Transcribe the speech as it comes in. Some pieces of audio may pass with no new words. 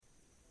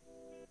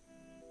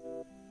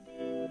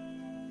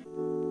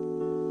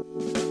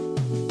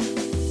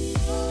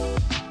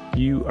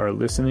You are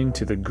listening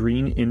to the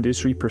Green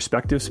Industry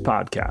Perspectives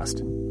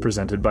podcast,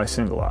 presented by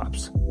Single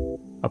Ops,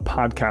 a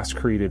podcast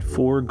created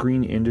for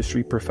green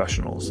industry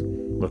professionals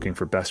looking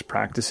for best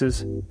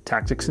practices,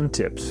 tactics, and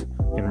tips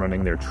in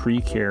running their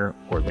tree care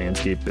or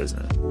landscape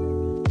business.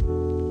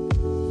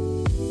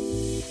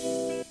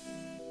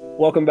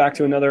 Welcome back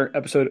to another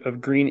episode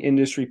of Green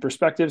Industry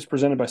Perspectives,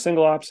 presented by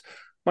Single Ops.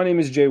 My name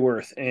is Jay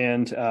Worth,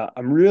 and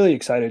I'm really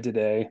excited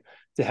today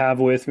to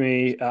have with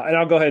me, and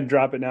I'll go ahead and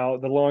drop it now,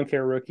 the lawn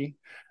care rookie,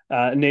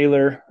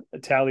 Naylor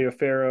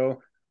Taliaferro.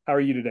 How are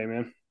you today,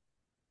 man?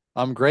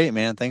 I'm great,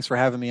 man. Thanks for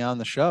having me on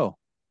the show.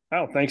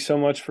 Oh, thanks so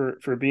much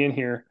for being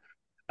here.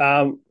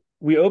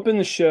 We open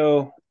the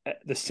show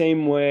the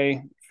same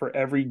way for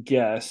every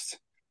guest.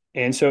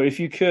 And so if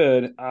you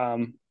could,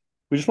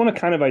 we just want to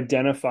kind of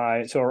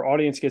identify so our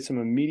audience gets some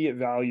immediate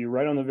value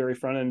right on the very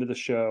front end of the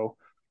show.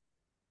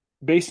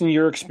 Based on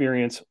your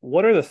experience,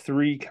 what are the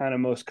three kind of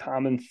most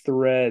common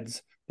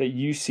threads that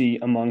you see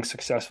among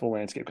successful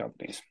landscape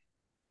companies?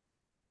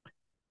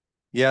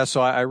 Yeah,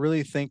 so I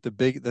really think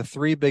the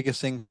three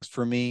biggest things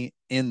for me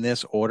in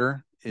this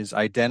order is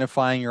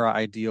identifying your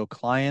ideal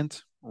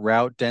client,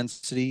 route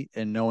density,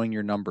 and knowing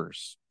your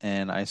numbers.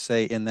 And I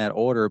say in that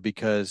order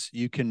because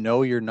you can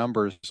know your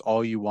numbers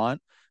all you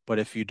want, but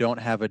if you don't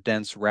have a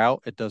dense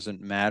route, it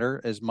doesn't matter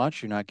as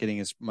much. You're not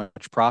getting as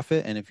much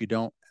profit. And if you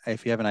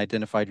haven't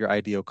identified your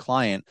ideal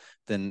client,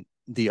 then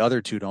the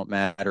other two don't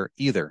matter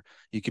either.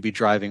 You could be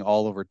driving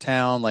all over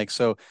town.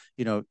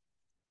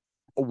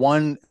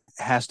 One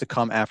has to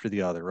come after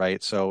the other,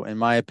 right? So in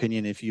my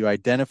opinion, if you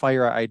identify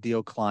your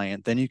ideal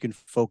client, then you can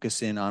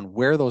focus in on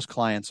where those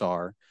clients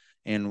are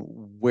and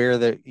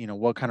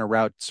what kind of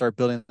route, start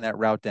building that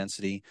route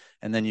density.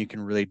 And then you can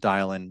really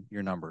dial in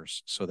your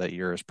numbers so that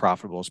you're as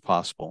profitable as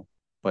possible.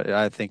 But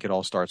I think it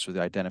all starts with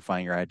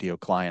identifying your ideal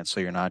client. So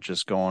you're not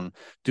just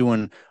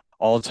doing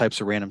all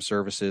types of random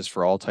services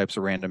for all types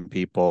of random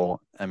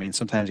people. I mean,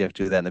 sometimes you have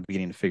to do that in the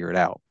beginning to figure it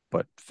out,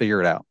 but figure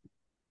it out.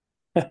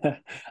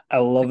 I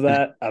love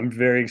that. I'm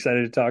very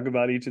excited to talk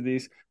about each of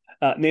these.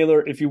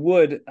 Naylor, if you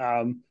would,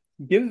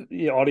 give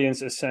the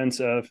audience a sense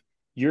of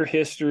your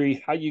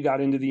history, how you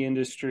got into the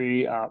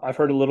industry. I've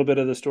heard a little bit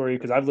of the story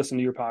because I've listened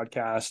to your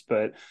podcast,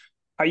 but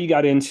how you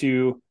got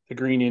into the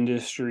green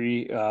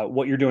industry,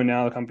 what you're doing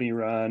now, the company you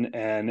run,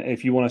 and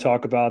if you want to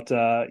talk about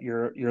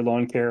your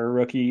lawn care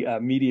rookie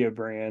media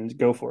brand,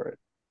 go for it.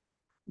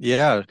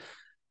 Yeah,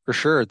 for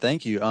sure.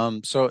 Thank you.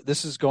 So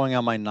this is going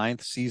on my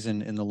ninth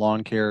season in the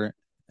lawn care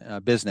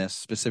business.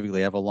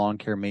 Specifically, I have a lawn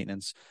care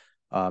maintenance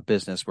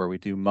business where we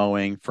do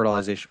mowing,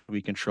 fertilization,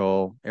 weed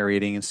control,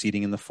 aerating and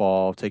seeding in the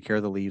fall, take care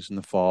of the leaves in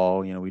the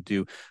fall. We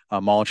do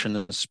mulch in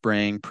the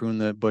spring, prune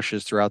the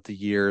bushes throughout the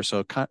year.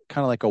 So kind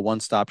of like a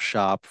one-stop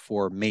shop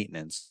for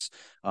maintenance.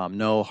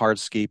 No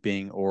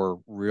hardscaping or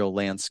real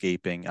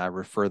landscaping. I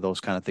refer those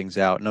kind of things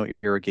out. No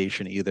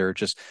irrigation either.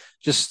 Just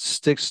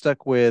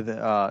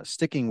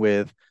sticking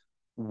with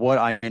what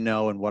I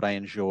know and what I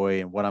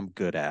enjoy and what I'm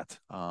good at.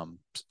 A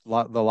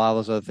lot of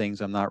those other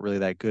things I'm not really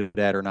that good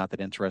at or not that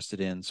interested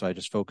in. So I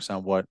just focus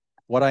on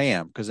what I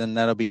am, because then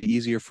that'll be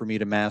easier for me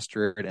to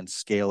master it and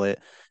scale it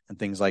and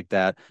things like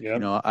that.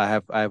 Yep.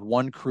 I have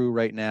one crew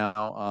right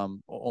now.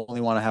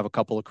 Only want to have a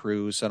couple of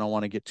crews. I don't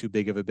want to get too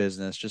big of a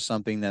business. Just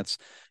something that's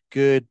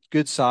good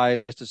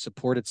size to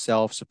support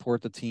itself,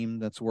 support the team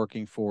that's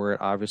working for it,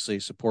 obviously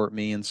support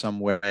me in some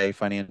way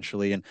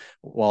financially, and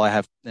while I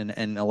have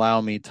and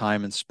allow me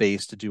time and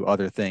space to do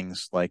other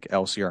things like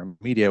LCR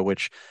Media,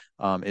 which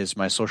is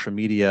my social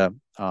media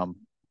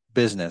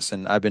business.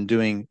 And I've been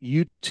doing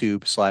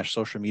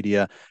YouTube/social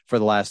media for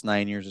the last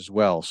 9 years as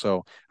well.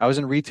 So I was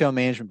in retail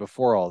management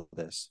before all of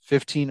this.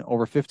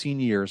 Over 15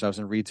 years, I was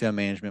in retail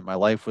management. My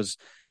life was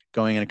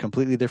going in a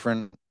completely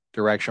different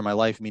direction. My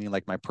life, meaning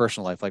like my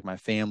personal life, like my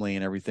family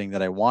and everything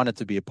that I wanted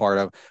to be a part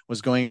of,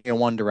 was going in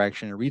one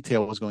direction, and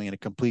retail was going in a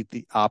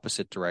completely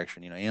opposite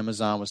direction.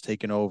 Amazon was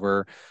taken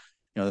over.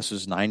 This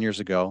was 9 years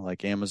ago.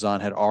 Like,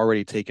 Amazon had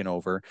already taken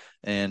over,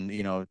 and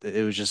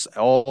it was just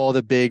all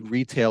the big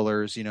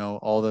retailers.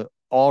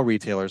 All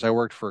retailers. I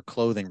worked for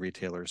clothing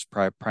retailers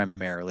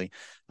primarily,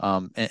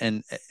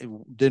 and it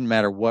didn't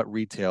matter what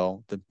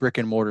retail. The brick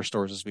and mortar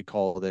stores, as we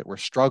called it, were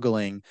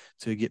struggling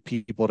to get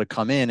people to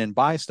come in and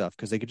buy stuff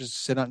because they could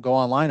just go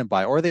online and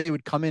buy, or they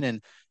would come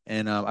in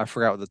and I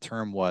forgot what the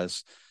term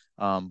was.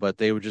 But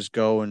they would just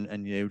go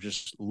and they would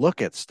just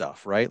look at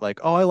stuff, right?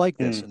 Like, oh, I like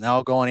this. Mm. And now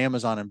I'll go on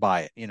Amazon and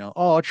buy it.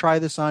 Oh, I'll try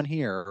this on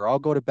here, or I'll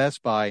go to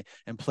Best Buy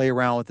and play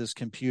around with this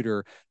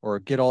computer or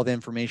get all the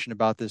information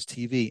about this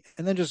TV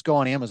and then just go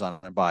on Amazon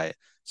and buy it.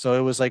 So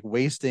it was like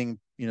wasting,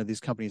 these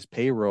companies'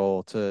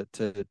 payroll to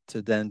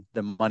then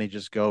the money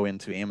just go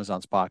into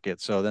Amazon's pocket.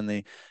 So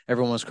then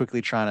everyone was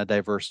quickly trying to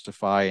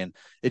diversify, and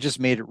it just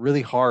made it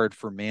really hard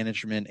for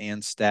management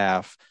and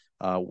staff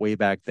way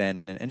back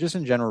then. And just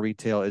in general,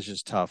 retail is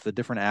just tough. The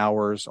different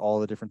hours, all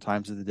the different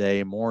times of the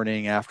day,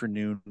 morning,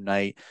 afternoon,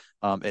 night,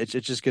 it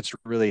just gets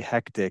really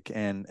hectic.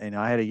 And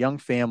I had a young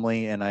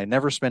family, and I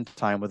never spent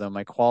time with them.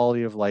 My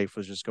quality of life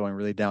was just going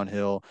really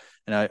downhill.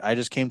 And I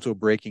just came to a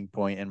breaking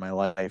point in my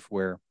life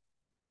where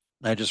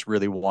I just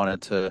really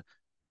wanted to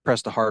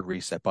press the hard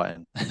reset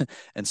button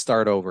and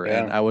start over.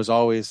 And Yeah. I was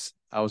always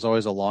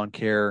a lawn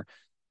care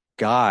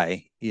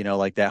guy,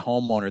 like that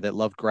homeowner that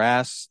loved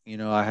grass.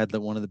 I had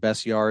one of the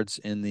best yards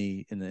in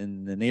the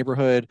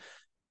neighborhood.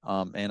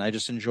 And I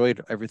just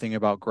enjoyed everything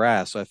about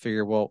grass. So I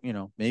figured, well,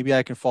 maybe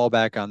I can fall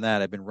back on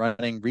that. I've been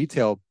running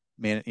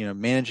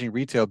managing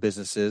retail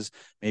businesses.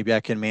 Maybe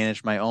I can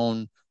manage my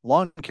own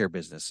lawn care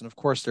business. And of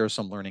course, there are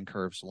some learning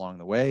curves along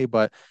the way,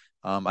 but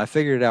I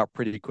figured it out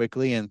pretty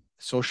quickly. And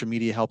social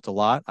media helped a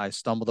lot. I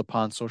stumbled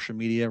upon social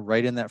media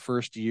right in that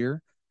first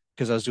year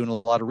because I was doing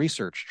a lot of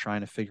research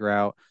trying to figure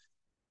out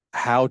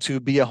how to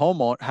be a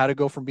homeowner, how to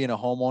go from being a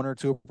homeowner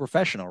to a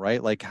professional,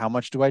 right? Like, how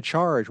much do I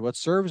charge? What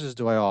services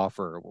do I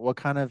offer? What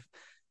kind of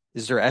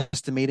is there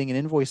estimating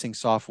and invoicing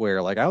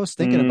software? Like, I was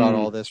thinking about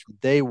all Mm. this from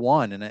day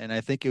one, and I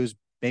think it was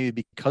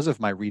maybe because of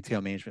my retail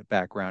management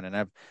background, and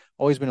I've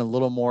always been a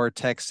little more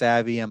tech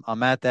savvy.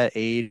 I'm at that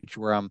age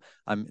where I'm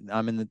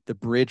in the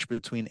bridge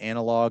between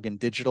analog and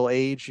digital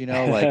age.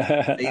 Like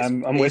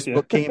I'm with you.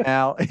 Facebook came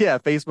out, yeah,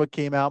 Facebook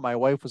came out. My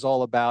wife was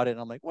all about it,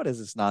 and I'm like, what is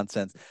this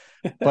nonsense?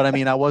 But I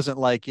mean, I wasn't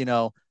like,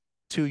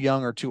 too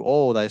young or too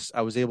old.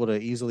 I was able to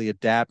easily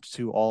adapt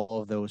to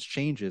all of those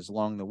changes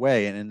along the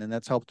way. And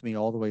that's helped me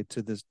all the way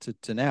to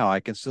to now. I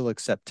can still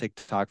accept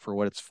TikTok for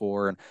what it's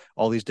for and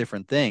all these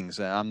different things.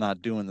 I'm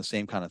not doing the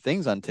same kind of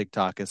things on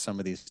TikTok as some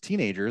of these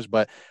teenagers,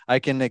 but I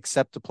can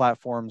accept the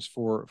platforms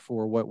for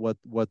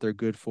what they're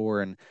good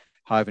for and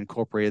how I've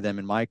incorporated them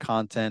in my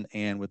content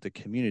and with the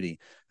community.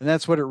 And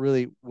that's what it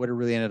really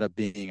ended up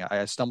being.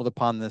 I stumbled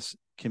upon this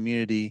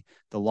community,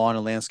 the lawn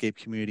and landscape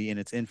community in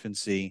its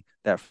infancy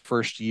that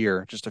first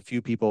year, just a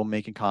few people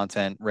making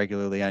content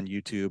regularly on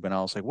YouTube. And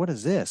I was like, what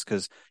is this?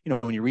 Because,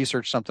 when you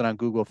research something on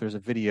Google, if there's a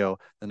video,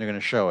 then they're going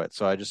to show it.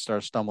 So I just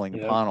started stumbling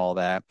Yep. upon all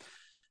that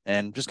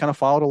and just kind of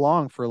followed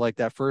along for like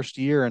that first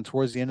year. And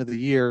towards the end of the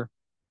year,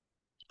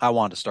 I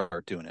wanted to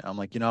start doing it. I'm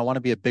like, I want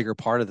to be a bigger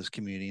part of this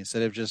community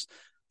instead of just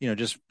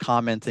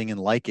commenting and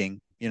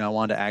liking. I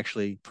wanted to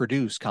actually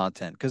produce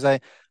content because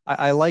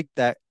I like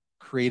that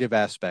creative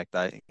aspect.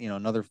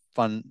 Another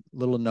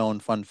little known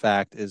fun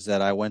fact is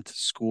that I went to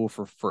school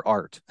for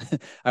art.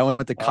 I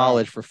went to Wow.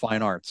 college for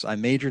fine arts. I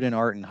majored in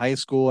art in high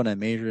school and I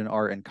majored in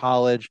art in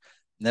college.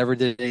 Never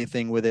did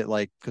anything with it,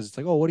 like, because it's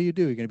like, oh, what do? You're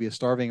going to be a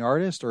starving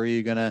artist or are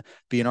you going to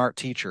be an art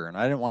teacher? And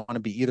I didn't want to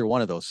be either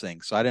one of those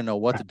things. So I didn't know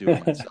what to do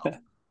with myself,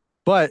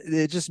 but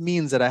it just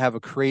means that I have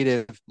a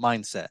creative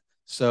mindset.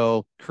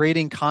 So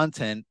creating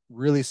content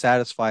really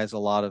satisfies a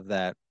lot of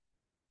that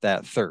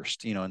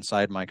thirst,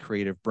 inside my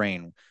creative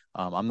brain.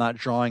 I'm not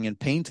drawing and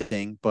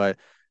painting, but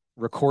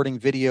recording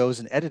videos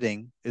and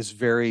editing is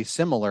very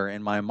similar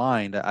in my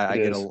mind. It I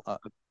get is.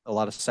 a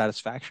lot of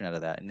satisfaction out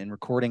of that. And in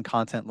recording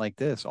content like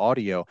this,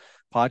 audio,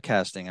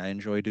 podcasting, I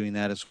enjoy doing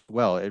that as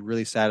well. It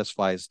really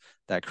satisfies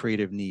that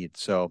creative need.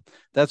 So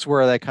that's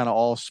where that kind of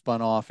all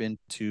spun off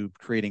into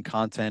creating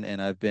content.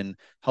 And I've been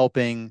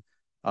helping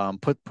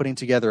putting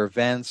together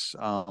events,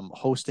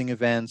 hosting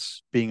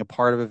events, being a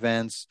part of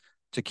events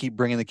to keep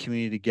bringing the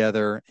community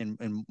together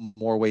in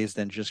more ways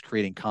than just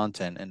creating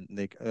content. And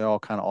they all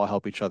kind of all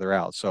help each other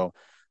out. So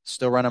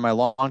still running my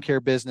lawn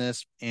care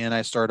business, and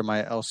I started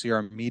my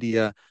LCR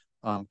media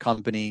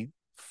company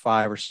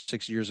 5 or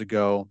 6 years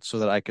ago so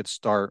that I could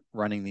start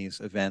running these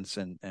events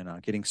and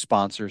getting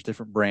sponsors,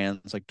 different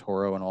brands like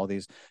Toro and all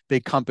these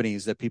big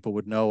companies that people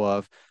would know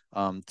of,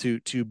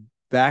 to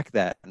back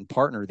that and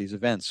partner these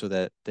events so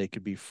that they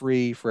could be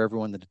free for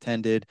everyone that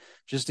attended,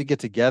 just to get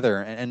together.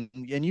 And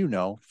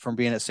from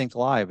being at Sync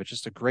Live, it's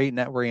just a great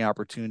networking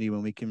opportunity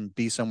when we can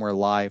be somewhere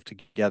live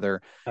together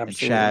and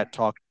Absolutely. chat,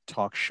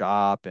 talk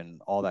shop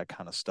and all that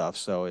kind of stuff.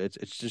 So it's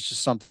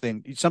just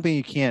something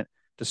you can't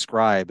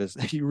describe. Is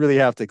you really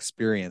have to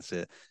experience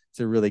it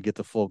to really get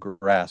the full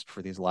grasp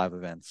for these live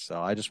events. So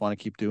I just want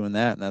to keep doing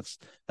that, and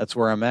that's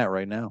where I'm at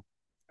right now.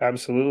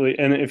 Absolutely.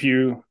 And if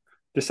you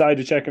decide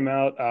to check them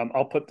out,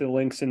 I'll put the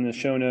links in the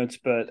show notes.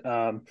 But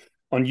on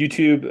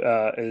YouTube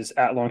is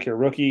at Lawn Care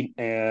Rookie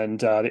and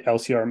the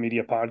LCR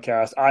Media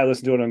Podcast. I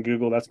listen to it on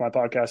Google. That's my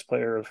podcast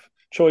player of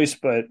choice,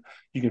 but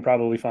you can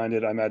probably find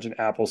it, I imagine,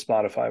 Apple,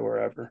 Spotify,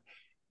 wherever.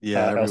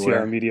 Yeah, LCR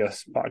everywhere. Media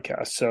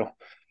Podcast. So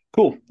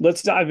cool.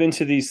 Let's dive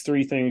into these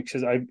three things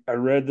because I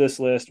read this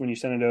list when you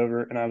sent it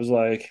over and I was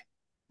like,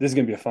 this is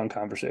going to be a fun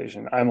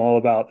conversation. I'm all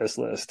about this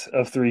list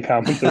of three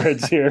common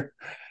threads here.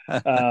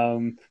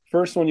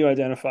 First one you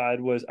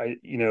identified was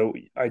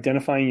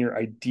identifying your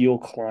ideal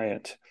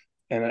client.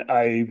 And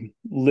I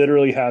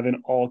literally have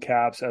in all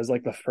caps as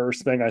like the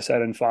first thing I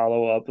said in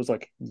follow up was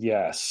like,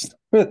 yes.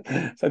 So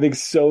I think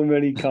so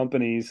many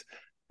companies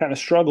kind of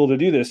struggle to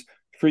do this.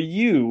 For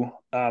you,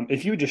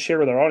 if you would just share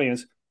with our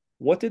audience,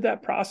 what did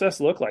that process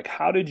look like?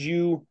 How did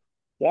you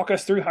walk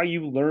us through how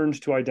you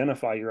learned to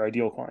identify your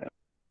ideal client?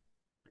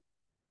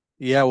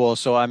 Yeah, well,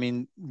 so I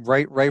mean,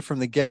 right from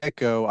the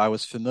get-go, I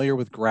was familiar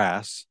with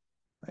grass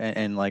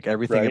and like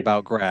everything Right.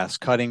 about grass,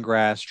 cutting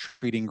grass,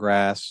 treating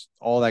grass,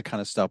 all that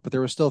kind of stuff. But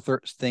there were still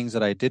things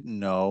that I didn't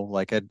know.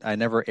 Like I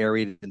never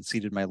aerated and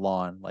seeded my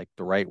lawn like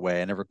the right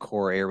way. I never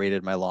core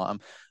aerated my lawn.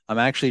 I'm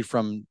actually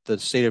from the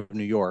state of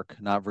New York,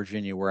 not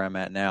Virginia, where I'm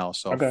at now.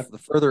 So Okay.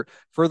 the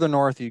further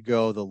north you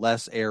go, the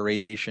less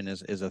aeration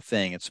is a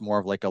thing. It's more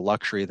of like a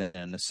luxury than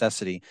a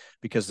necessity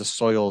because the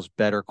soil is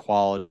better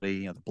quality,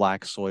 you know, the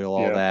black soil,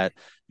 all Yeah. that.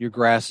 Your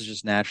grass is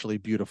just naturally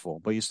beautiful,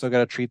 but you still got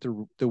to treat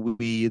the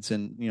weeds,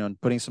 and you know,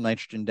 putting some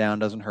nitrogen down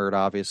doesn't hurt,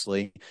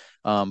 obviously.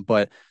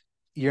 But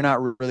you're not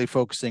really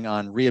focusing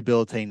on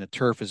rehabilitating the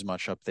turf as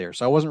much up there.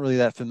 So I wasn't really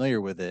that familiar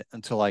with it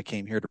until I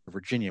came here to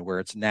Virginia, where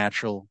it's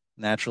naturally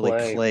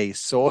Clay. clay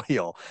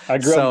soil. I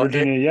grew up in So it,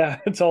 Virginia. Yeah.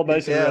 It's all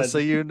nice and yeah, so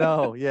red. you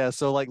know, yeah,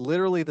 so like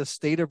literally the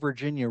state of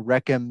Virginia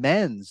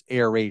recommends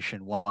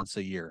aeration once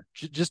a year,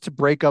 just to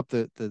break up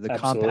the Absolutely.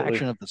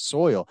 compaction of the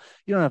soil.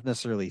 You don't have to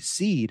necessarily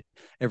seed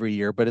every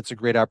year, but it's a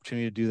great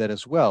opportunity to do that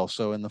as well.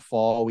 So in the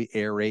fall we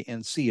aerate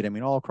and seed. I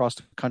mean, all across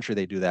the country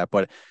they do that,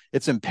 but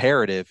it's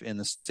imperative in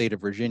the state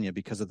of Virginia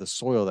because of the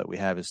soil that we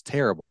have is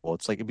terrible.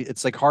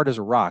 It's like hard as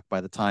a rock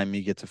by the time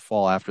you get to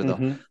fall after the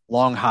Hmm.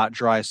 long, hot,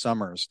 dry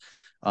summers.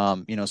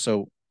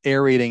 So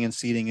aerating and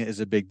seeding is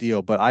a big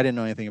deal, but I didn't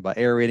know anything about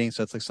aerating.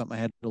 So that's like something I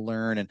had to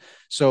learn. And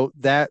so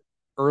that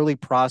early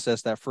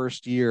process, that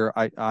first year,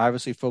 I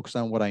obviously focused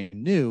on what I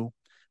knew.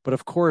 But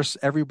of course,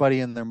 everybody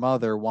and their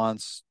mother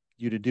wants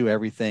you to do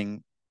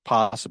everything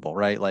possible,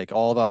 right? Like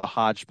all the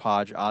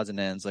hodgepodge odds and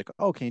ends, like,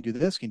 oh, can you do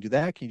this? Can you do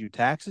that? Can you do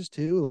taxes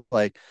too?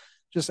 Like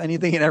just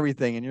anything and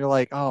everything. And you're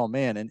like, oh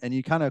man. And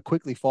you kind of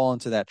quickly fall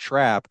into that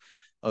trap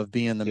of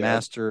being the Yep.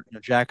 master,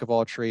 jack of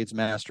all trades,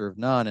 master of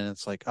none. And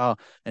it's like, oh,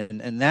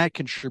 and that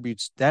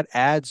contributes, that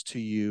adds to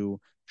you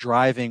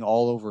driving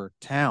all over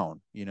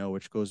town,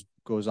 which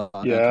goes on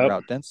into Yep.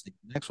 route density,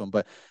 next one.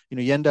 But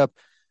you end up,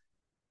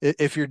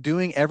 if you're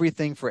doing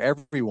everything for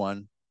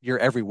everyone, you're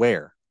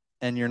everywhere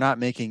and you're not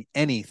making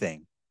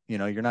anything.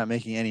 You're not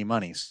making any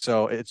money.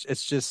 So it's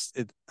just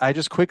I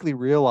just quickly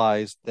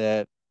realized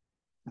that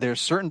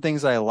there's certain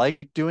things I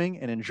like doing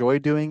and enjoy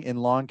doing in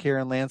lawn care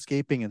and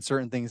landscaping, and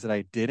certain things that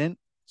I didn't.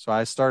 So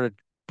I started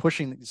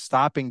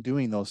stopping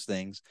doing those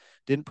things,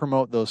 didn't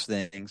promote those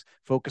things,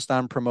 focused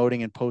on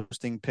promoting and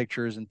posting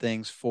pictures and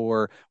things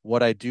for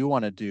what I do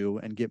want to do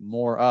and get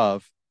more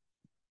of.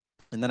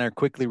 And then I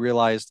quickly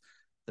realized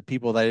the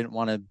people that I didn't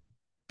want to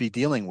be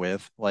dealing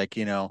with, like,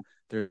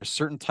 there's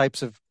certain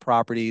types of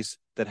properties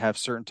that have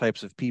certain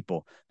types of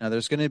people. Now,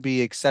 there's going to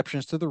be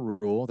exceptions to the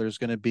rule. There's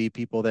going to be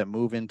people that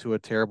move into a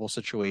terrible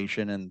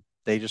situation and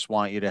they just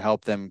want you to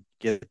help them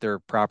get their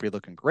property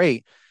looking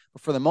great.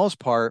 But for the most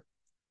part,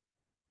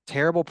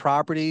 terrible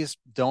properties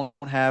don't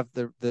have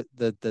the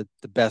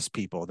best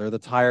people. They're the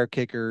tire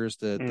kickers,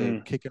 the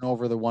Mm. kicking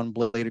over the one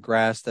blade of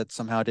grass that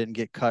somehow didn't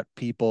get cut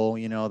people,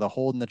 the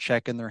holding the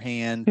check in their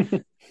hand,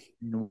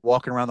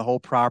 walking around the whole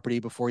property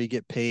before you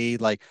get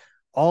paid, like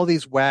all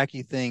these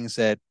wacky things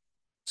that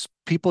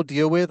people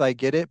deal with. I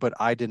get it, but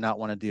I did not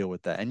want to deal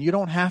with that. And you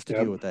don't have to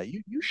deal Yep. with that.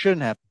 You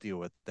shouldn't have to deal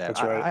with that.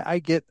 That's right. I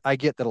get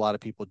that a lot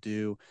of people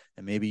do,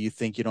 and maybe you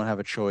think you don't have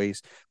a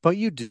choice, but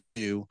you do.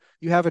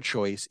 You have a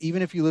choice,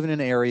 even if you live in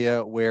an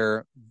area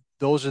where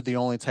those are the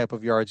only type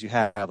of yards you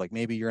have. Like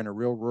maybe you're in a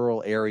real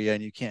rural area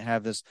and you can't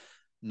have this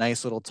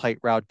nice little tight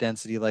route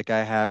density like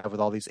I have with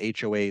all these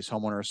HOAs,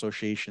 homeowner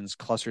associations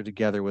clustered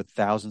together with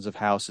thousands of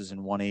houses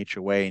in one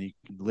HOA, and you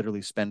can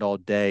literally spend all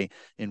day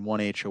in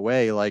one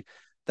HOA. Like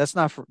that's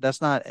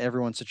not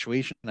everyone's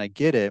situation. I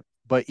get it.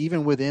 But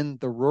even within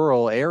the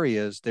rural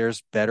areas,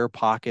 there's better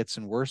pockets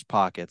and worse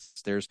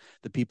pockets. There's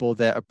the people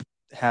that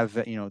have,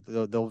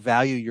 they'll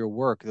value your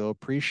work, they'll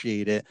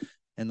appreciate it,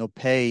 and they'll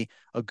pay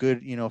a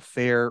good,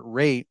 fair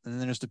rate. And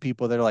then there's the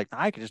people that are like,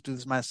 I could just do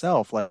this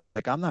myself. Like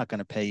I'm not going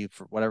to pay you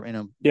for whatever,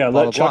 Yeah.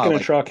 blah, Let blah, Chuck blah. in a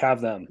Like, truck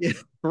have them. yeah,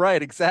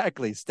 right,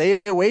 exactly.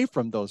 Stay away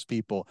from those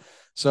people.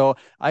 So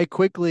I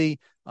quickly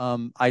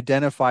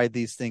identified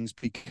these things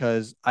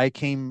because I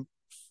came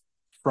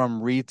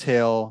from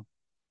retail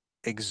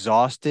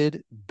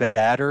exhausted,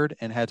 battered,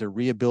 and had to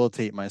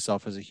rehabilitate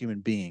myself as a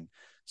human being.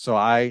 So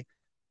I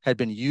had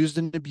been used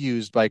and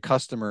abused by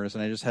customers,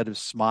 and I just had to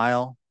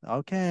smile.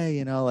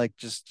 Okay, like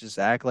just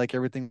act like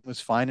everything was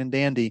fine and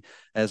dandy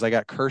as I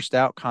got cursed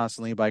out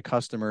constantly by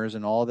customers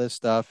and all this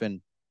stuff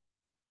and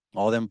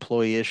all the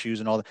employee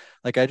issues and all that.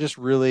 Like I just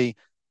really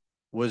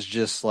was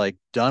just like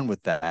done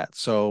with that.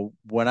 So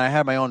when I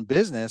had my own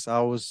business,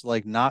 I was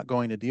like not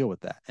going to deal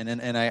with that. And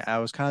I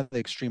was kind of the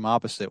extreme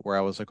opposite where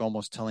I was like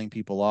almost telling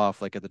people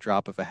off like at the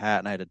drop of a hat,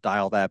 and I had to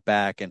dial that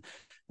back and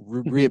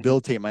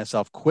rehabilitate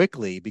myself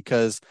quickly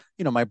because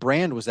my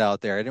brand was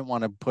out there. I didn't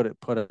want to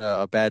put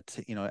a bad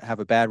have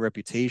a bad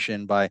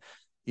reputation by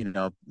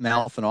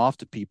mouthing off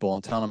to people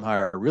and telling them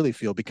how I really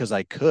feel because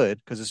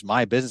it's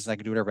my business and I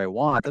can do whatever I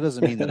want. That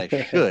doesn't mean that I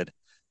should.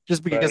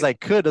 Just because Right. I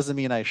could doesn't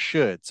mean I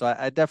should. So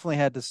I definitely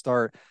had to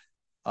start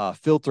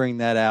filtering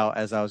that out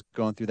as I was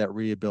going through that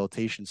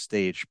rehabilitation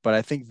stage. But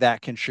I think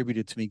that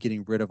contributed to me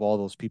getting rid of all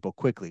those people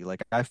quickly.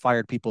 Like I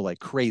fired people like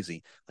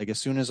crazy. Like as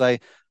soon as a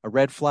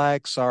red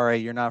flag, sorry,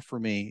 you're not for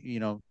me.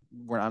 I'm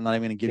not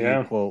even going to give you a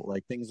Yeah. quote,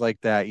 like things like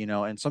that.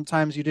 And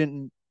sometimes you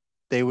didn't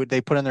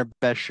they put in their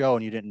best show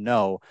and you didn't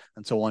know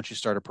until once you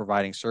started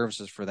providing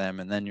services for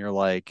them. And then you're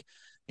like,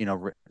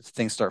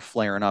 things start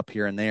flaring up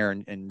here and there,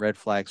 and red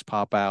flags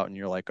pop out, and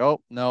you're like, oh,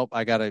 nope,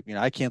 I gotta,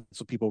 I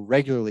cancel people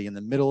regularly in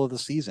the middle of the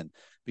season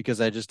because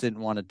I just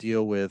didn't want to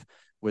deal with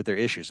their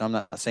issues. I'm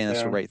not saying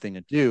that's the Yeah. right thing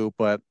to do,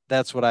 but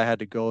that's what I had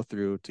to go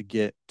through to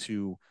get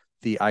to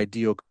the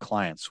ideal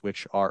clients,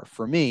 which are,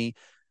 for me,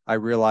 I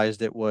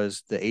realized it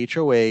was the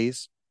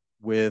HOAs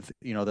with,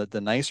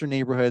 the nicer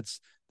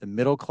neighborhoods, the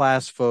middle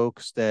class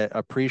folks that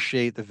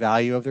appreciate the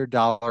value of their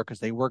dollar because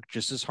they work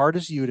just as hard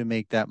as you to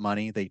make that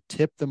money. They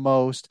tip the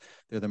most,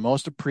 they're the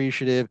most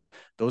appreciative.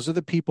 Those are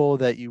the people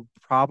that you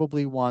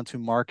probably want to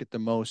market the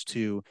most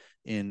to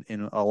in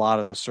a lot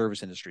of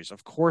service industries.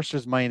 Of course,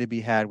 there's money to be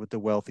had with the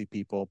wealthy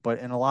people, but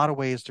in a lot of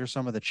ways, they're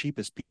some of the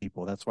cheapest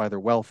people. That's why they're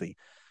wealthy.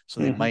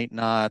 So Hmm. they might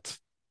not,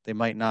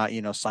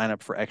 sign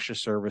up for extra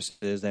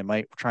services. They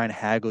might try and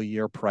haggle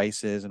your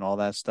prices and all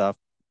that stuff.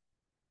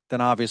 Then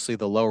obviously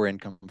the lower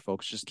income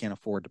folks just can't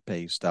afford to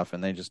pay you stuff,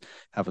 and they just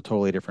have a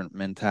totally different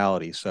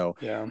mentality. So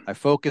Yeah. I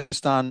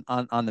focused on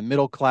the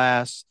middle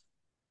class,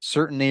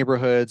 certain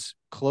neighborhoods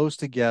close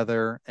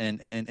together,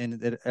 and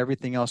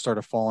everything else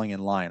started falling in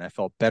line. I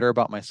felt better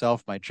about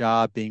myself, my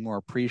job, being more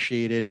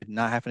appreciated,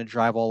 not having to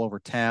drive all over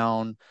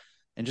town,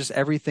 and just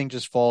everything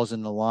just falls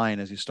in the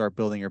line as you start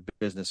building your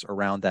business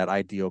around that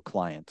ideal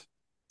client.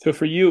 So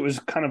for you, it was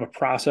kind of a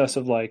process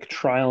of like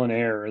trial and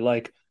error.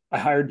 Like I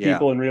hired Yeah,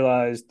 people and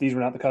realized these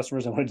were not the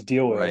customers I wanted to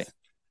deal right, with.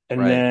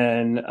 And right.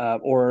 then,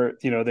 or,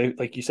 they,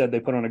 like you said, they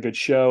put on a good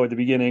show at the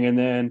beginning, and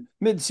then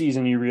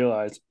mid-season you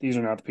realize these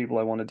are not the people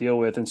I want to deal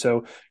with. And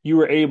so you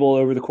were able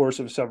over the course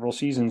of several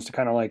seasons to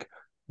kind of like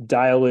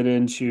dial it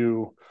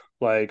into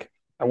like,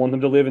 I want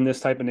them to live in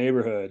this type of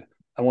neighborhood.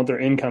 I want their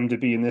income to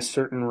be in this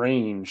certain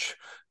range.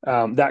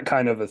 That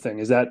kind of a thing.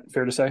 Is that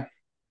fair to say?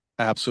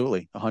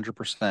 Absolutely.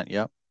 100%.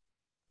 Yep.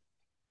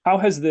 How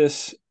has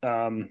this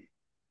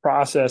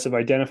process of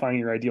identifying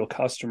your ideal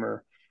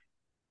customer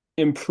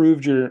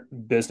improved your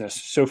business?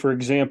 So, for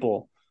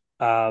example,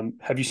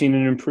 have you seen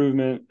an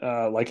improvement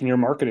like in your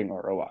marketing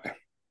ROI?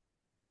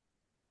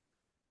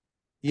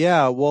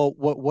 Yeah, well,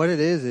 what it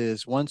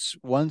is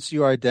once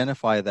you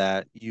identify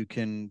that, you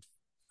can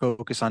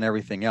focus on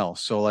everything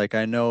else. So like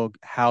I know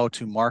how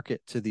to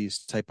market to these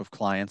type of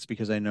clients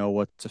because I know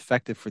what's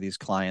effective for these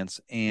clients,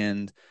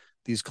 and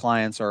these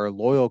clients are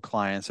loyal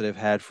clients that I've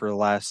had for the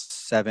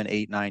last 7,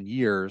 8, 9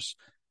 years.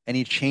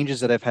 Any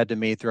changes that I've had to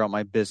make throughout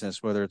my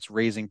business, whether it's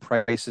raising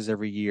prices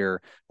every year,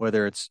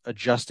 whether it's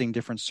adjusting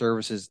different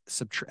services,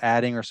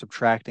 adding or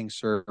subtracting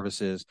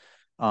services,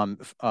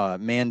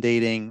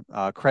 mandating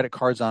credit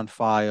cards on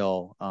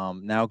file,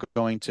 now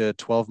going to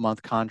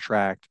 12-month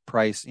contract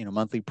price,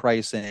 monthly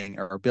pricing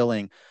or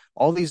billing,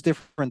 all these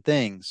different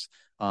things.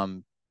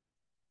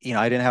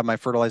 I didn't have my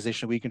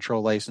fertilization weed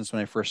control license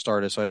when I first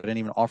started, so I didn't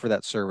even offer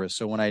that service.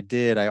 So when I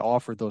did, I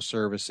offered those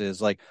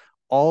services. Like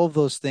all of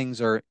those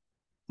things are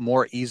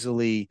more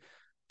easily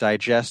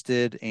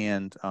digested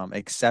and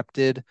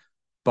accepted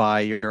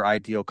by your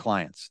ideal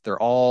clients. They're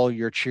all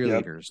your Yep.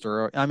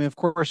 cheerleaders. I mean, of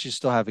course, you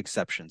still have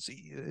exceptions.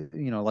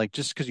 Like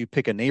just because you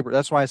pick a neighbor,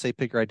 that's why I say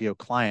pick your ideal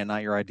client,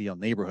 not your ideal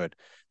neighborhood,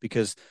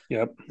 because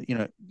Yep. you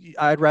know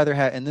I'd rather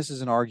have. And this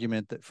is an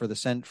argument that for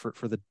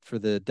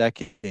the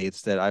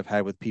decades that I've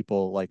had with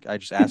people. Like I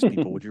just ask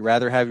people, would you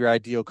rather have your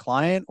ideal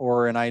client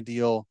or an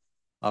ideal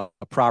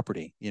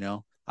property?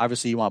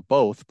 Obviously you want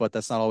both, but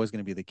that's not always going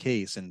to be the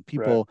case. And Right.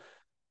 people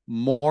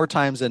more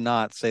times than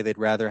not say they'd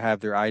rather have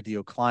their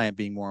ideal client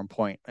being more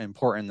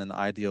important than the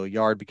ideal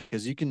yard,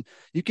 because you can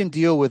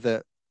deal with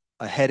a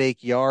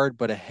headache yard,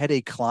 but a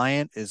headache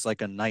client is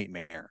like a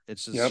nightmare. It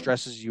just Yep.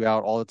 stresses you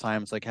out all the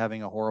time. It's like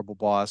having a horrible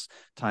boss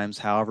times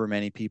however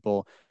many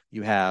people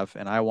you have.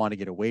 And I want to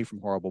get away from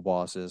horrible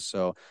bosses.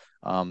 So,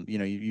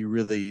 you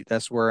really,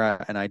 that's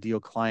where an ideal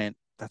client,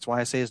 that's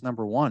why I say is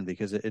number one,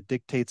 because it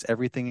dictates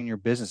everything in your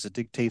business. It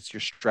dictates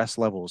your stress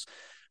levels,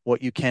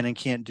 what you can and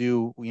can't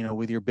do,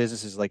 with your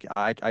businesses. Like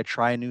I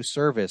try a new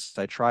service,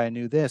 I try a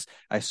new this,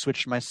 I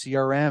switch my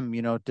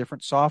CRM,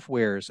 different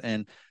softwares,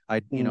 and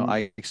Mm.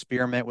 I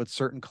experiment with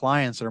certain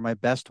clients that are my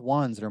best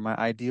ones, that are my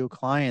ideal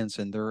clients,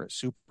 and they're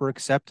super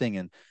accepting.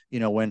 And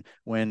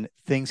when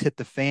things hit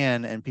the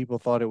fan and people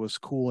thought it was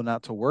cool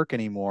not to work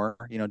anymore,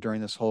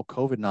 during this whole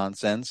COVID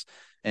nonsense,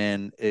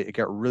 and it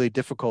got really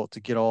difficult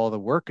to get all the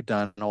work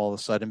done all of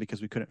a sudden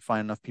because we couldn't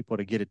find enough people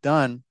to get it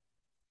done,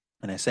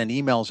 and I send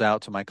emails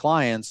out to my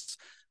clients,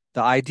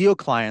 the ideal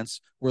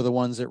clients were the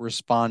ones that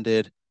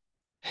responded,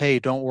 "Hey,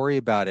 don't worry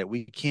about it.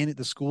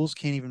 The schools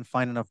can't even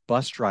find enough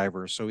bus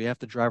drivers, so we have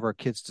to drive our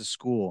kids to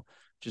school.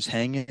 Just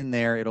hang in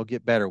there. It'll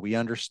get better. We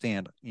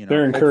understand."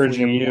 They're Hopefully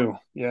encouraging everyone,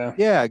 you. Yeah.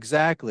 yeah,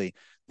 exactly.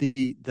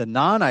 The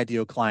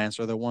non-ideal clients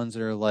are the ones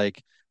that are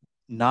like,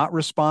 not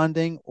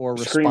responding or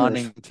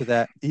Screamers. responding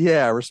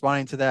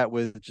to that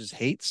with just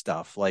hate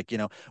stuff like,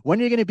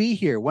 when are you going to be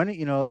here,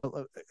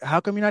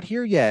 how come you're not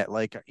here yet,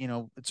 like,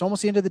 it's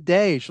almost the end of the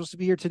day, you're supposed to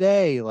be here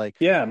today, like,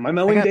 Yeah. My I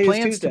mowing got day is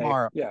plans Tuesday.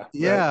 tomorrow. Yeah. Right.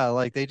 Yeah,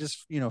 like they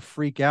just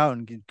freak out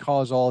and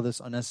cause all this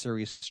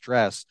unnecessary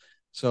stress.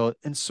 So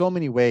in so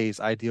many ways,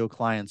 ideal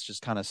clients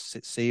just kind of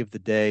save the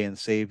day and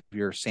save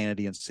your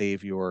sanity and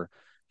save your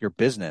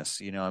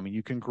business. I mean,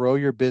 you can grow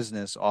your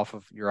business off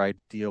of your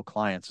ideal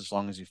clients as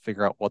long as you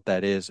figure out what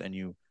that is and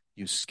you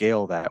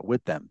scale that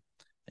with them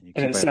and you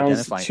And keep it sounds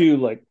identifying. too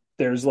like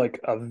there's like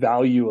a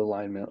value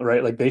alignment,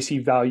 right? Like they see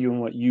value in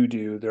what you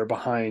do. They're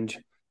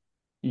behind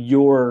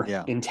your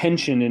Yeah.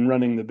 intention in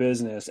running the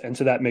business. And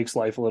so that makes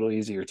life a little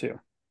easier too.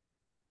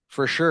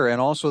 For sure. And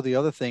also the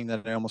other thing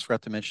that I almost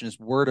forgot to mention is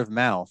word of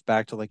mouth,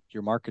 back to like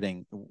your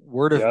marketing.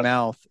 Word of Yep,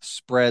 mouth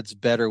spreads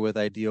better with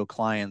ideal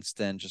clients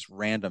than just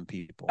random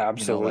people. Like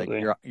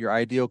absolutely. your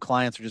ideal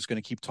clients are just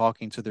going to keep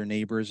talking to their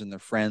neighbors and their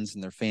friends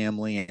and their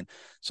family. And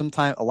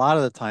sometimes a lot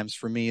of the times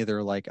for me,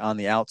 they're like on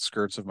the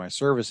outskirts of my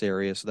service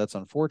area. So that's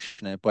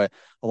unfortunate. But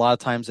a lot of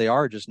times they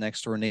are just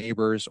next door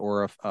neighbors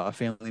or a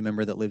family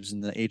member that lives in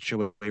the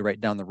HOA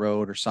right down the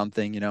road or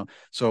something.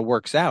 So it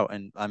works out.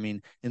 And I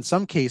mean, in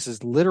some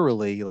cases,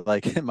 literally,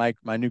 like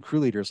my new crew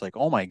leader is like,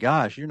 "Oh my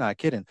gosh, you're not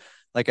kidding!"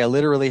 Like I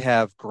literally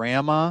have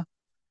grandma,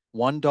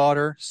 one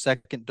daughter,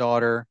 second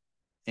daughter,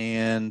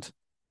 and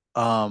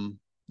um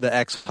the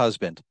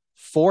ex-husband.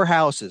 Four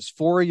houses,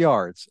 4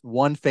 yards,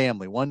 one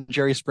family, one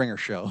Jerry Springer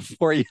show,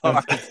 4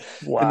 yards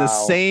in the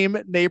Wow. same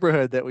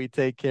neighborhood that we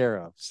take care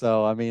of.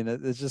 So I mean,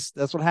 it's just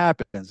that's what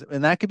happens,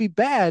 and that could be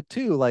bad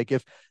too. Like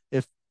if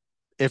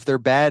if they're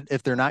bad,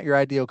 if they're not your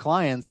ideal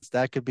clients,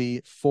 that could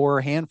be four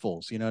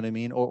handfuls, you know what I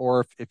mean?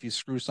 Or if you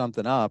screw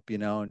something up,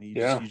 and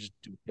Yeah. you just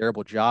do a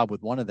terrible job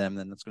with one of them,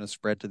 then it's going to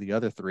spread to the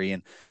other three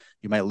and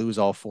you might lose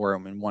all four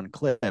of them in one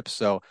clip.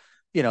 So,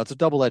 it's a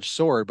double-edged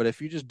sword, but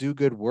if you just do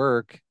good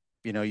work,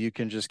 you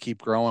can just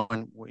keep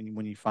growing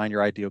when you find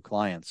your ideal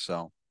clients.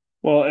 So,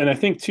 Well, and I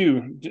think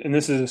too, and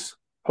this is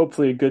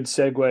hopefully a good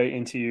segue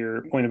into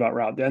your point about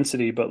route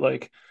density, but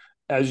like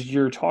as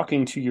you're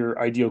talking to your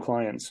ideal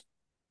clients,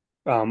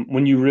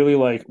 when you really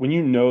like, when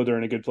you know they're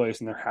in a good place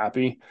and they're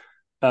happy,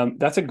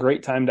 that's a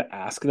great time to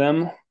ask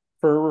them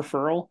for a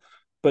referral.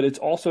 But it's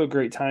also a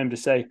great time to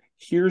say,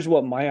 here's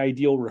what my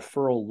ideal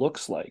referral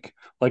looks like.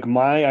 Like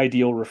my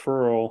ideal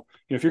referral,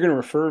 if you're going to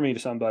refer me to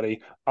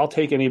somebody, I'll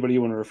take anybody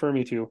you want to refer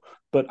me to.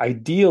 But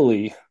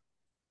ideally,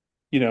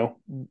 you know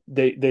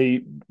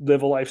they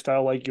live a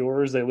lifestyle like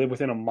yours. They live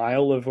within a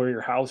mile of where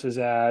your house is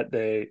at.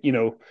 They,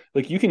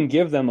 like you can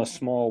give them a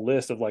small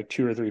list of like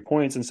 2 or 3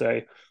 points and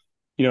say,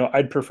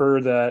 I'd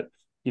prefer that,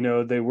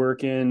 they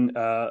work in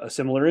a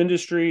similar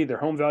industry, their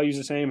home value is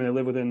the same, and they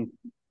live within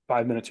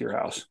 5 minutes of your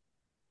house.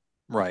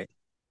 right.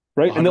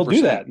 Right. And they'll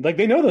do 100%. that. Like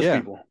they know those Yeah.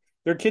 people.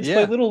 Their kids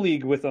play Yeah. little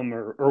league with them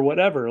or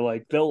whatever.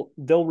 Like they'll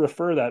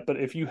refer that. But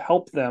if you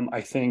help them,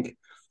 I think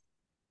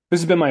this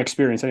has been my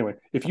experience anyway.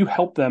 If you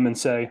help them and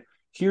say,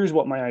 here's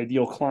what my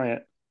ideal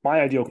client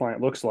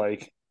looks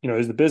like,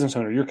 as the business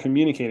owner, you're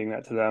communicating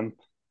that to them.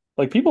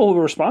 Like people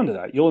will respond to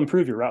that. You'll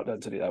improve your route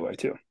density that way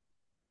too.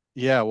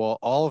 Yeah. Well,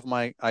 all of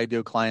my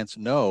ideal clients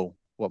know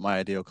what my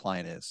ideal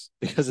client is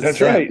because it's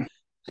That's them.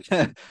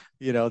 right.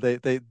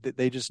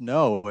 They just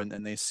know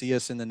and they see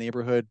us in the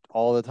neighborhood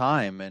all the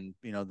time. And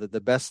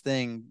the best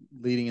thing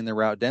leading in the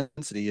route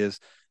density is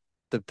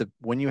the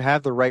when you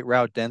have the right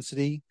route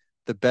density,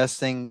 the best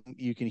thing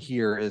you can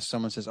hear is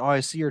someone says, "Oh, I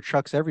see your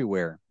trucks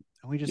everywhere."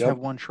 And we just have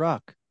Yep. one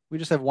truck. We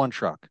just have one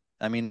truck.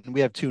 I mean,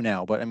 we have two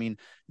now, but I mean,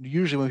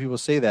 usually when people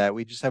say that,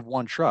 we just have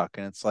one truck.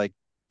 And it's like,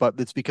 but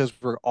it's because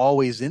we're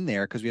always in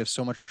there because we have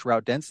so much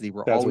route density.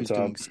 We're That's what's always up.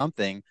 doing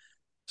something.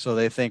 So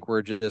they think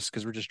we're just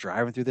because we're just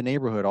driving through the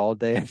neighborhood all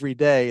day, every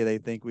day. They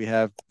think we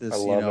have I this,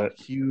 love it.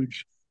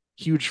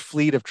 huge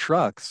fleet of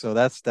trucks. So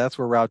that's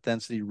where route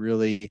density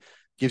really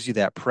gives you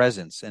that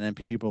presence. And then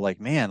people are like,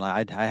 man,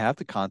 I have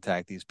to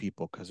contact these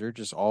people because they're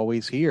just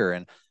always here.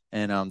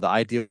 And the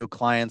ideal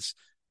clients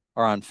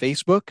are on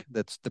Facebook.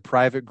 That's the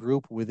private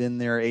group within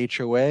their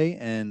HOA,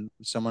 and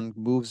someone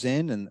moves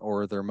in and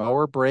or their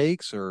mower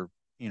breaks or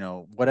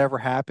whatever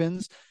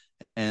happens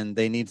and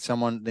they need a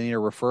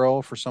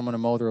referral for someone to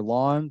mow their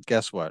lawn,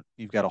 guess what?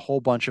 You've got a whole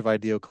bunch of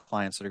ideal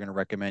clients that are going to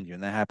recommend you.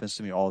 And that happens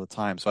to me all the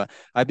time. So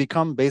I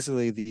become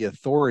basically the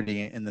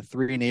authority in the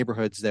three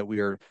neighborhoods that we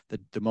are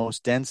the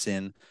most dense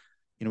in.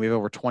 We have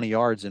over 20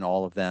 yards in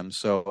all of them.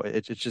 So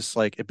it's just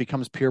like it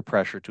becomes peer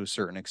pressure to a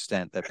certain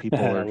extent that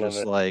people I are love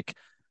just it. like,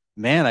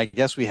 man, I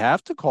guess we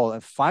have to call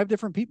it five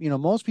different people.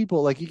 Most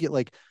people like you get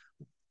like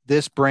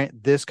this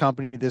brand, this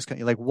company,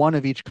 like one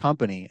of each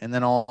company, and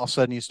then all of a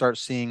sudden you start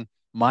seeing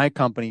my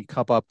company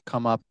come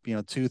up,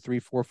 two, three,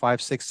 four,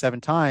 five, six, seven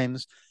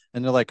times,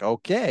 and they're like,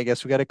 okay, I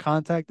guess we got to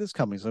contact this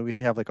company. So we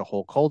have like a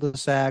whole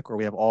cul-de-sac, or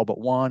we have all but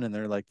one, and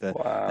they're like the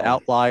Wow.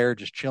 outlier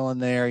just chilling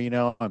there.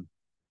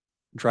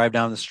 Drive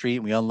down the street,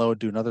 and we unload,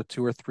 do another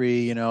two or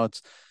three.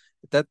 It's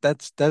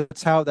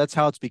that's how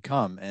it's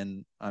become,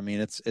 and I mean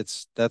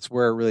it's that's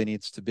where it really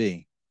needs to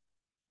be.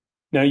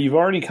 Now you've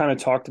already kind of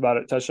talked about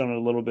it, touched on it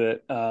a little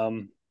bit.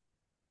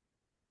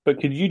 But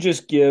could you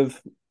just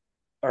give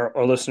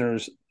our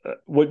listeners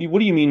what do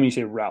you mean when you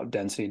say route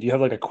density? Do you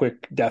have like a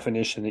quick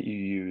definition that you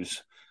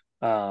use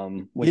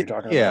when Yeah, you're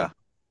talking yeah. about?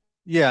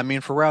 Yeah, I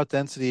mean, for route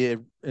density, it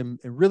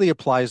really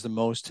applies the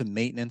most to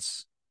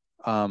maintenance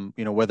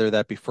whether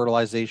that be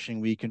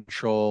fertilization, weed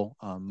control,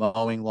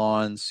 mowing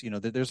lawns,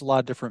 there's a lot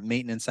of different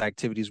maintenance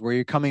activities where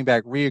you're coming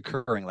back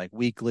reoccurring, like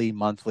weekly,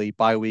 monthly,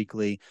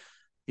 biweekly.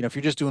 If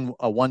you're just doing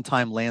a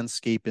one-time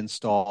landscape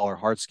install or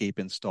hardscape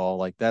install,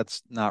 like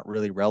that's not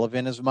really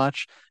relevant as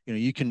much.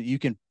 You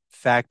can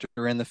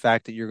factor in the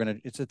fact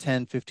that it's a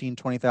 10, 15,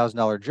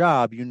 $20,000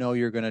 job.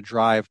 You're going to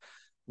drive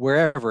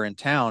wherever in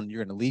town.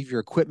 You're going to leave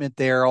your equipment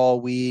there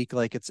all week.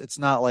 Like it's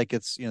not like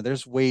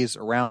there's ways It's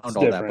around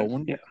all that. But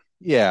different. Yeah.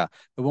 yeah,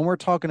 but when we're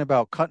talking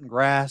about cutting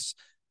grass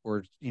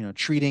or,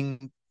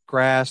 treating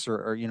grass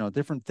or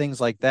different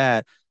things like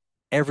that,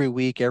 every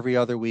week, every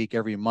other week,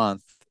 every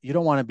month, you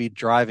don't want to be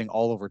driving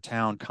all over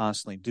town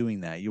constantly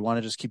doing that. You want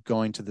to just keep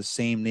going to the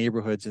same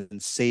neighborhoods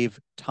and save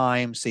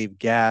time, save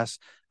gas.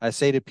 I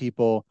say to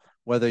people,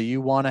 whether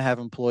you want to have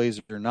employees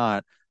or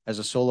not, as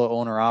a solo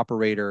owner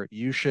operator,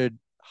 you should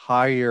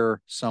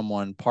hire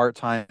someone part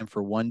time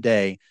for one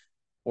day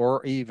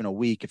or even a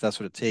week if that's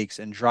what it takes,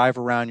 and drive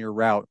around your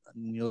route.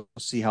 And you'll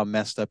see how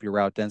messed up your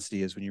route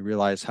density is when you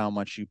realize how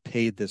much you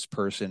paid this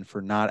person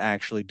for not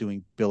actually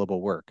doing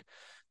billable work.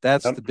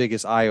 That's Yep. the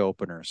biggest eye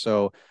opener.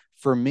 So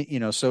for me,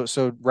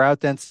 so route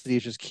density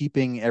is just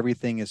keeping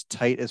everything as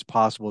tight as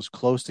possible, as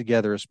close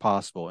together as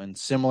possible in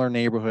similar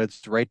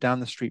neighborhoods, right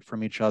down the street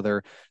from each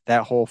other,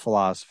 that whole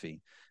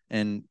philosophy.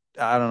 And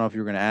I don't know if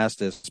you were going to ask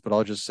this, but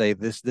I'll just say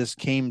this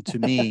came to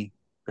me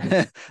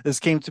this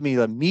came to me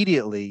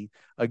immediately,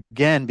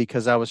 again,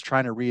 because I was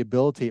trying to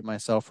rehabilitate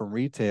myself from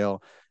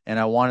retail and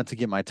I wanted to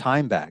get my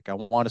time back. I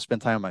wanted to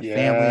spend time with my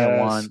family.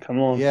 Yes. Come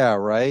on. Yeah,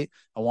 right.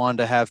 I wanted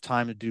to have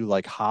time to do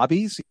like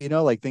hobbies,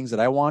 like things that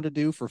I wanted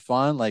to do for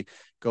fun, like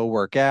go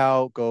work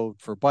out, go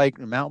for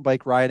mountain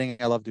bike riding.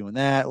 I love doing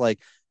that. Like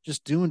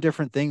just doing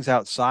different things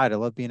outside. I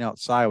love being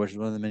outside, which is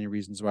one of the many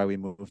reasons why we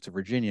moved to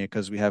Virginia,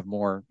 because we have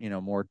more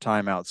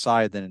time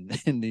outside than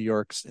in New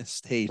York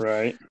State.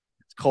 Right.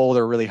 It's cold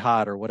or really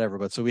hot or whatever.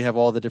 But so we have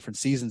all the different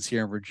seasons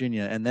here in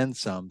Virginia and then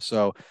some.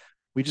 So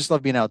we just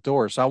love being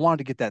outdoors. So I wanted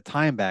to get that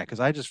time back because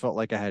I just felt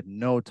like I had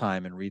no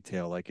time in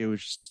retail. Like it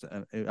was just,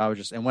 I was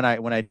just, and when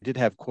I did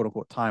have quote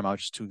unquote time, I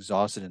was just too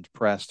exhausted and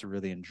depressed to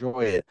really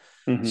enjoy it.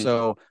 Hmm.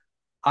 So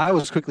I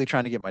was quickly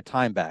trying to get my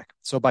time back.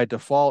 So by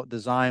default,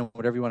 design,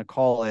 whatever you want to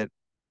call it,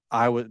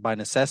 by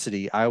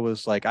necessity, I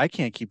was like, I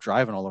can't keep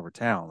driving all over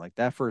town. Like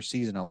that first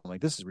season, I'm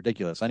like, this is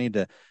ridiculous. I need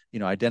to,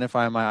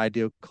 identify my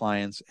ideal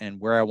clients and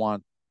where I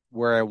want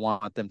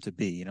them to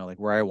be, like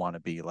where I want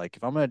to be. Like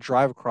if I'm going to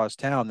drive across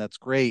town, that's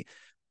great,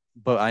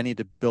 but I need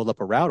to build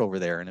up a route over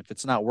there. And if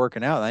it's not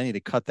working out, I need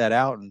to cut that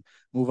out and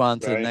move on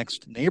to the Right.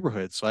 next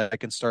neighborhood so I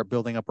can start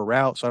building up a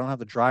route so I don't have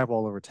to drive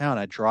all over town.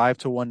 I drive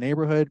to one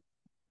neighborhood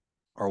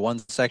or one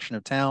section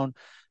of town,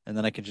 and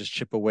then I can just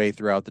chip away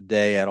throughout the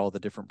day at all the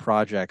different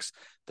projects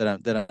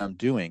that I'm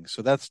doing.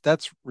 So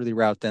that's really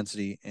route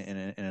density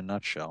in a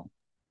nutshell.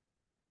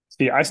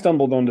 See, I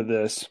stumbled onto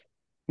this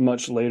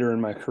much later in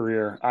my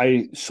career.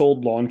 I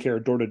sold lawn care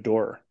door to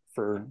door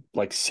for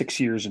like 6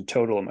 years in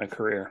total in my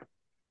career.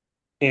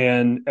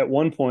 And at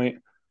one point,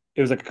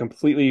 it was like a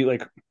completely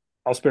like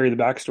I'll spare you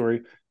the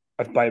backstory.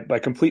 By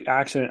complete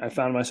accident, I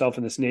found myself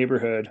in this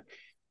neighborhood,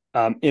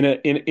 in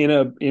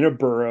a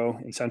borough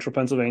in central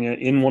Pennsylvania,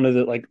 in one of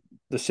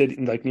the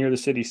city, like near the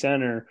city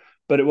center.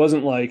 But it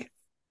wasn't like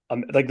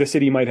the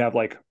city might have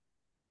like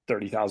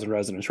 30,000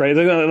 residents, right?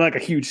 Like a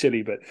huge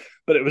city,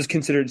 but it was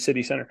considered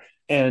city center.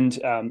 And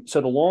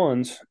so the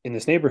lawns in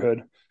this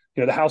neighborhood,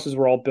 the houses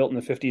were all built in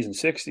the 50s and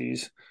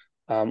 60s,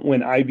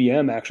 when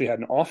IBM actually had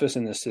an office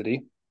in this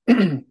city.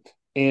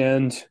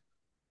 And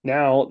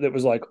now that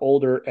was like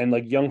older and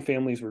like young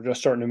families were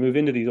just starting to move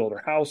into these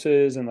older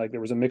houses, and like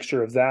there was a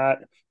mixture of that,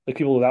 like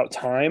people without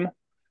time,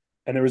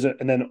 and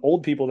then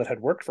old people that had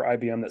worked for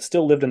IBM that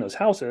still lived in those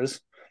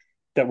houses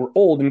that were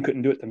old and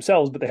couldn't do it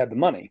themselves, but they had the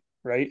money,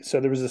 right? So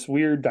there was this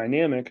weird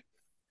dynamic,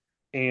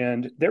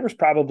 and there was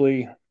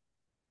probably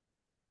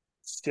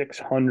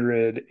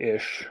 600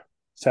 ish,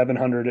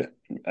 700,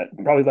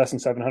 probably less than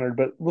 700,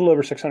 but a little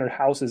over 600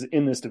 houses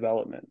in this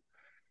development.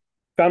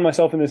 Found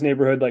myself in this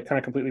neighborhood, like kind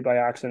of completely by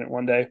accident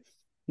one day,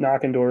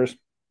 knocking doors,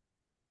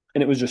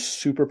 and it was just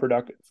super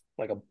productive.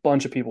 Like a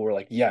bunch of people were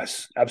like,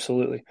 yes,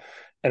 absolutely.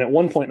 And at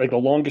one point, like the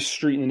longest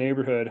street in the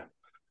neighborhood,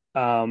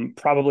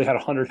 probably had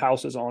 100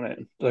 houses on it,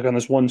 like on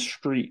this one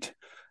street.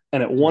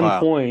 And at one Wow.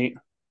 point,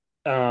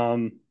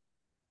 um,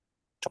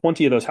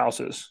 20 of those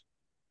houses,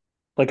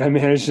 like I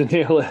managed to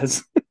nail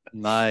as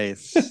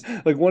Nice.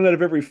 like one out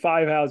of every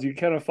five houses. You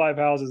count five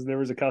houses, and there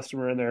was a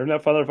customer in there.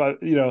 Not other five,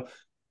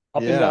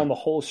 up and Yeah. down the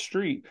whole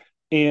street.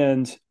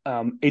 And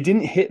it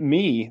didn't hit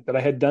me that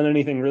I had done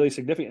anything really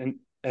significant.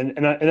 And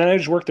then I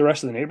just worked the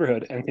rest of the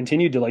neighborhood and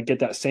continued to like get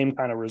that same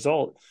kind of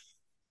result.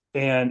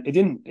 And it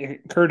didn't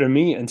occur to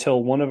me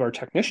until one of our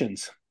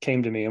technicians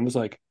came to me and was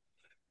like,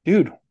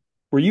 dude,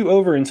 were you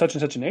over in such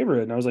and such a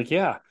neighborhood? And I was like,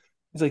 yeah.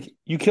 He's like,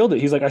 you killed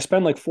it. He's like, I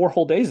spent like 4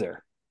 whole days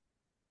there.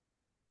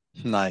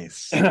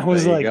 Nice. And I There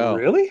was you like, go.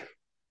 really? And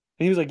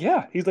he was like,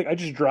 yeah. He's like, I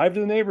just drive to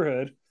the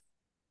neighborhood.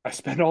 I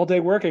spend all day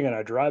working and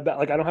I drive back.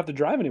 Like, I don't have to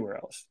drive anywhere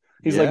else.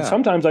 He's like, Yeah,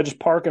 sometimes I just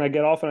park and I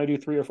get off and I do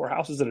 3 or 4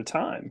 houses at a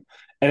time.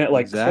 And it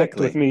like clicked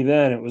with exactly. me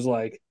then. It was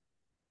like,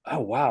 oh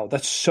wow,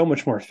 that's so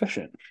much more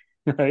efficient.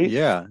 Right.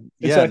 Yeah.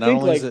 And so Yeah. I Not think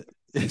only is like, it,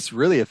 it's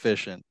really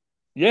efficient.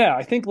 yeah,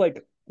 I think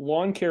like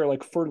lawn care,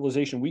 like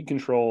fertilization, weed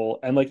control,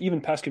 and like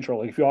even pest control,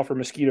 like if you offer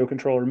mosquito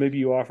control or maybe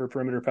you offer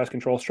perimeter pest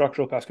control,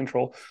 structural pest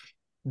control,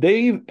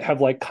 they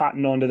have like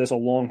cottoned onto this a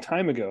long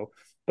time ago.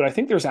 But I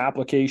think there's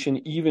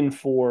application even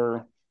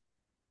for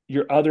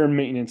your other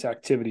maintenance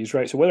activities,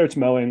 right? So whether it's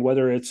mowing,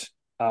 whether it's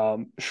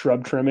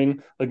shrub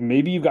trimming, like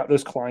maybe you've got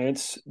those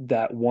clients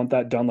that want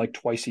that done like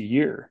twice a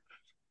year.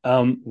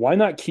 Why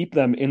not keep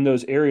them in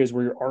those areas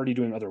where you're already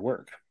doing other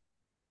work?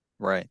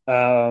 Right.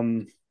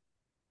 Um,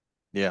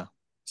 Yeah, for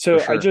so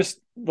I sure. just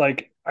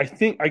like I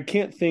think I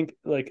can't think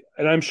like,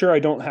 and I'm sure I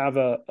don't have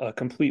a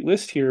complete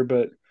list here,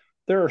 but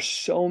there are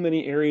so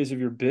many areas of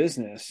your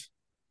business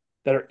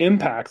that are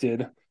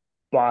impacted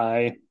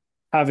by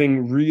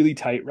having really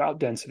tight route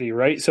density,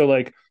 right? So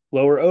like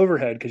lower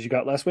overhead because you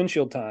got less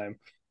windshield time,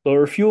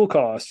 lower fuel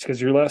costs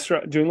because you're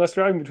doing less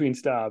driving between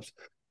stops,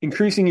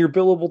 increasing your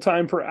billable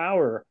time per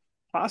hour,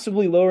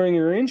 possibly lowering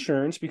your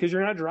insurance because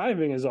you're not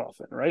driving as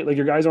often, right? Like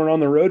your guys aren't on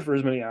the road for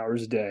as many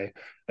hours a day.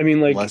 I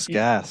mean, like Less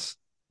gas.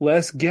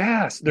 less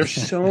gas. There's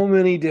so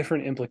many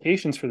different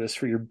implications for this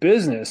for your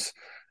business.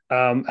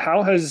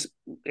 How has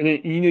and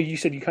it, you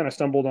said you kind of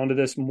stumbled onto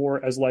this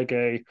more as like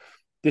a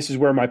this is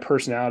where my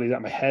personality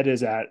that my head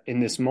is at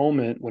in this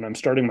moment when I'm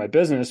starting my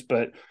business.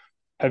 But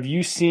have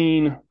you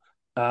seen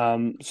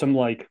some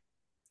like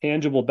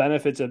tangible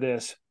benefits of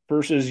this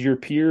versus your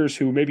peers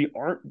who maybe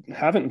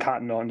haven't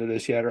cottoned onto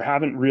this yet or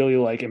haven't really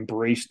like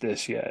embraced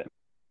this yet?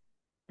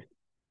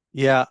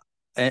 Yeah,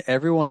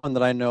 everyone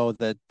that I know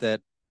that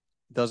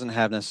doesn't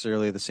have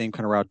necessarily the same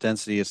kind of route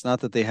density. It's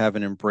not that they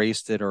haven't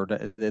embraced it, or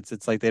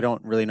it's like they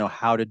don't really know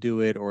how to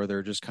do it, or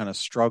they're just kind of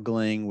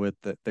struggling with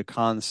the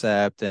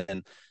concept.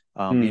 And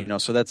Hmm.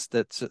 so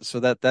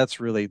that's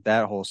really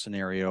that whole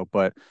scenario.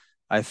 But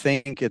I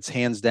think it's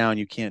hands down,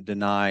 you can't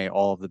deny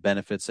all of the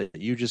benefits that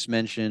you just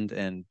mentioned.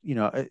 And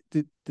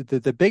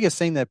the biggest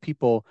thing that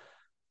people,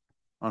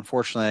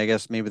 unfortunately, I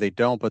guess maybe they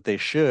don't, but they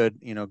should,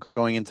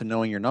 going into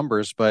knowing your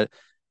numbers, but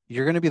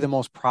you're going to be the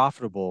most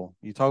profitable.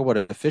 You talk about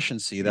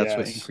efficiency, that's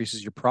what Yes.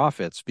 increases your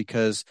profits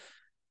because,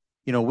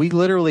 we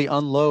literally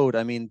unload.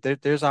 I mean,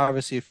 there's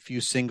obviously a few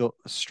single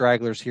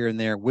stragglers here and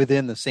there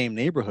within the same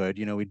neighborhood.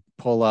 We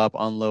pull up,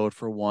 unload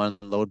for one,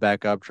 load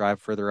back up, drive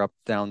further up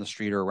down the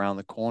street or around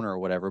the corner or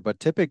whatever. But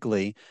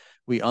typically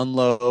we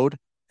unload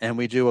and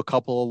we do a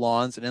couple of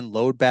lawns and then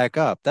load back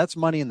up. That's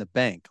money in the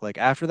bank. Like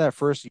after that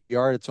first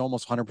yard, it's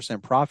almost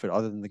 100% profit,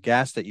 other than the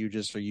gas that you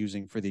just are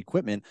using for the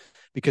equipment,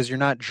 because you're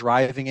not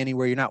driving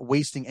anywhere. You're not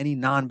wasting any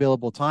non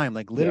billable time.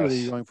 Like literally,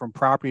 you're Yes. going from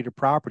property to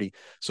property.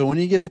 So when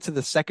you get to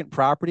the second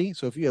property,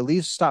 so if you at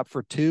least stop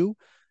for two,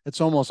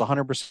 it's almost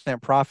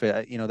 100%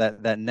 profit,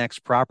 that next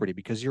property,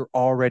 because you're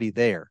already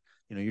there.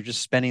 You're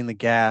just spending the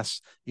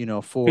gas,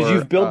 Because for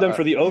you've billed them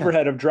for the yeah,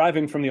 overhead of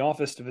driving from the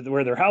office to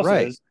where their house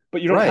right, is,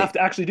 but you don't have right.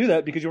 to actually do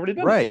that because you've already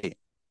done it. Right.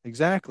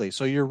 Exactly.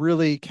 So you're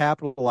really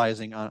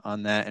capitalizing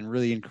on that and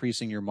really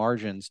increasing your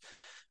margins.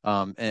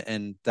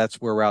 And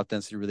that's where route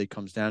density really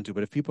comes down to.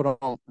 But if people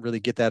don't really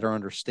get that or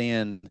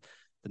understand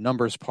the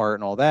numbers part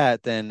and all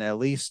that, then at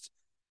least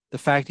the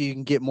fact that you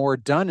can get more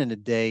done in a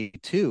day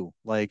too.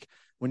 Like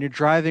when you're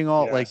driving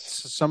all, like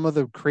Yes. some of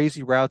the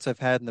crazy routes I've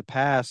had in the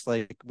past,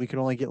 like we could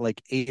only get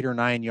like 8 or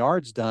 9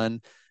 yards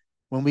done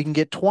when we can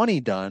get 20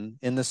 done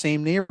in the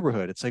same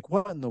neighborhood. It's like,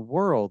 what in the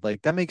world?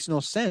 Like that makes no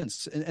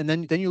sense. And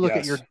then you look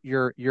at Yes.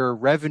 your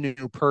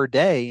revenue per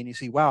day and you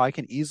see, wow, I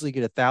can easily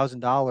get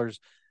 $1,000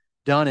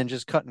 done in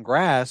just cutting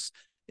grass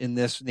in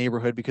this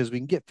neighborhood because we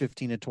can get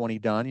 15 to 20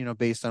 done,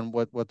 based on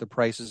what the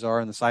prices are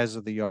and the size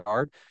of the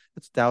yard.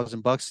 It's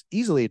 $1,000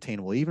 easily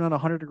attainable, even on a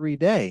 100-degree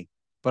day.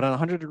 But on a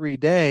 100-degree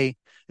day,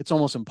 it's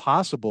almost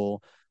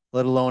impossible,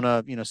 let alone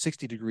a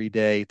 60-degree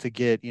day, to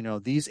get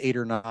these 8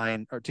 or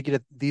 9, or to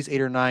get these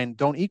 8 or 9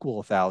 don't equal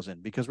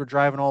 1,000 because we're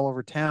driving all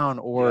over town,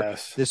 or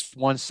Yes. this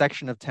one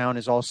section of town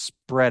is all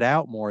spread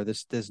out more,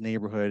 this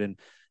neighborhood, and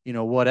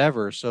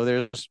whatever. So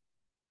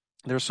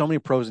there's so many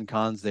pros and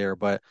cons there,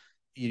 but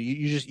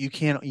you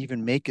can't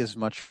even make as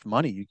much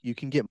money. You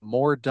can get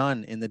more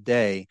done in the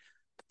day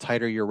the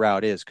tighter your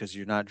route is, because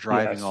you're not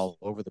driving Yes. all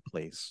over the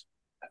place.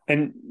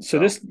 And so So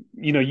this,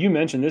 you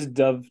mentioned this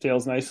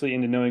dovetails nicely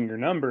into knowing your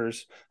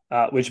numbers,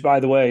 which by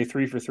the way,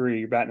 3 for 3,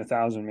 you're batting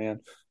 1,000, man.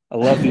 I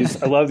love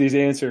these. I love these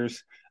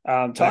answers.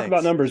 Talk about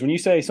thanks. numbers. When you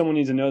say someone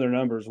needs to know their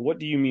numbers, what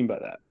do you mean by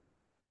that?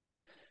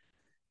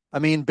 I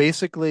mean,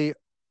 basically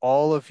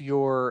all of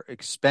your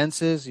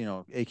expenses,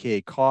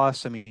 aka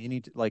costs. I mean, you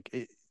need to,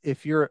 like,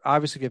 if you're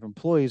obviously, if you have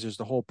employees, there's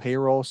the whole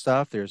payroll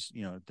stuff. There's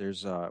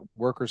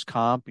workers'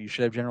 comp. You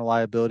should have general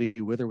liability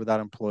with or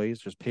without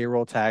employees. There's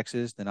payroll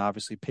taxes, then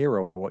obviously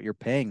payroll, what you're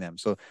paying them.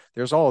 So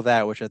there's all of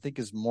that, which I think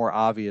is more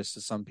obvious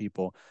to some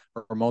people,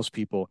 or most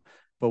people.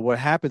 But what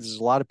happens is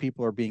a lot of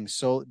people are being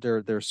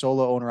they're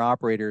solo owner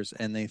operators,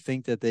 and they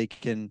think that they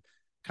can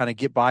kind of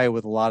get by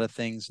with a lot of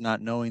things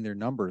not knowing their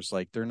numbers.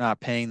 Like they're not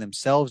paying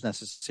themselves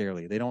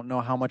necessarily. They don't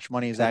know how much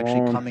money is Come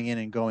actually on. coming in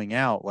and going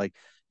out. Like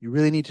you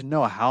really need to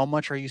know how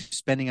much are you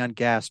spending on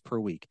gas per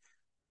week.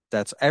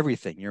 That's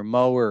everything, your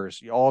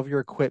mowers, all of your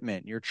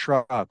equipment, your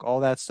truck, all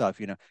that stuff.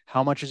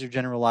 How much is your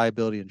general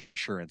liability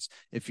insurance?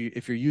 If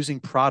you're using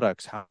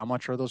products, how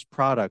much are those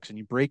products? And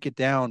you break it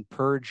down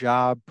per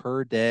job,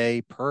 per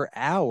day, per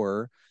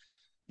hour.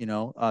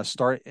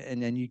 Start,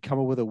 and then you come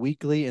up with a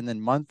weekly and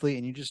then monthly,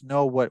 and you just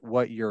know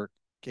what your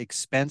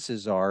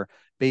expenses are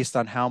based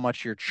on how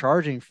much you're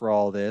charging for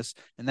all this,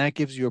 and that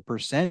gives you a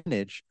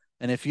percentage.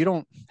 And if you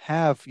don't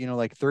have,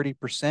 like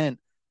 30%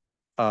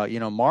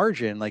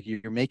 margin, like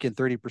you're making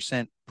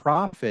 30%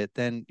 profit,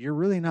 then you're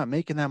really not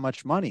making that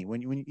much money.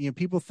 When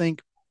people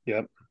think,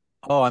 Yep.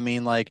 oh, I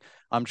mean, like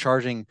I'm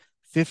charging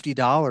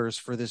 $50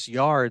 for this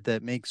yard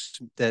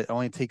that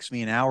only takes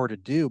me an hour to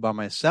do by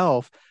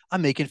myself.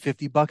 I'm making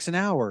 $50 an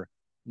hour.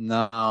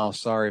 No,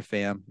 sorry,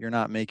 fam. You're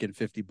not making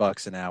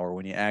 $50 an hour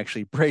when you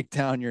actually break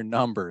down your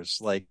numbers.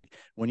 Like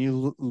when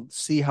you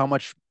see how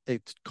much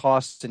it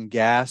costs in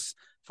gas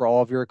for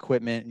all of your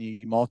equipment and you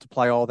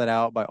multiply all that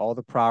out by all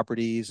the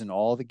properties and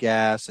all the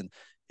gas, and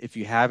if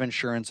you have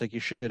insurance like you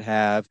should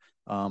have,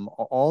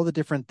 all the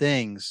different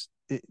things,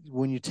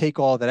 when you take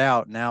all that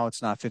out, now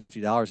it's not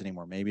 $50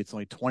 anymore. Maybe it's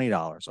only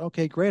 $20.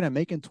 Okay, great. I'm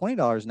making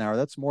 $20 an hour.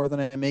 That's more than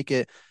I make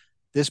it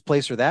this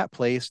place or that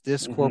place,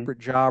 this Hmm. corporate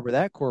job or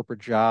that corporate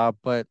job.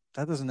 But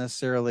that doesn't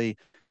necessarily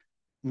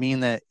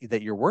mean that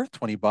you're worth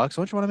 $20.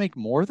 Don't you want to make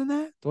more than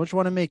that? Don't you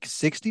want to make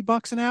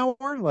 $60 an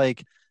hour?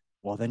 Like,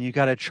 well, then you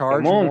got to Come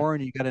charge on. more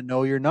and you got to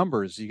know your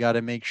numbers. You got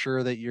to make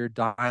sure that you're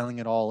dialing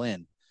it all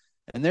in.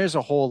 And there's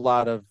a whole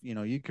lot of,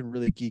 you can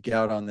really geek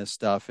out on this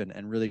stuff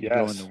and really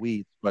go in the Yes.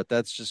 weeds, but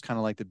that's just kind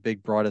of like the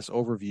big broadest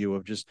overview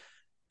of just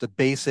the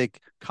basic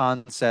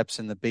concepts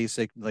and the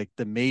basic, like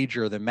the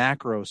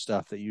macro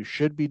stuff that you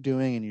should be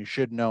doing, and you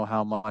should know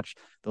how much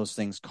those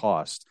things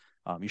cost.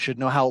 You should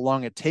know how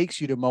long it takes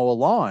you to mow a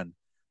lawn,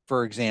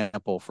 for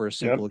example, for a Yep.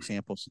 simple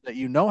example, so that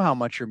you know how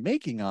much you're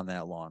making on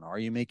that lawn. Are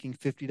you making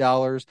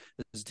 $50?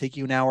 Does it take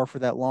you an hour for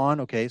that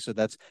lawn? Okay, so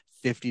that's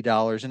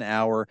 $50 an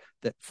hour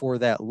that for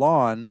that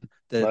lawn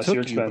that it Less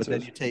your took you. But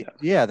then expenses. you take,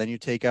 Yeah. yeah, then you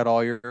take out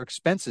all your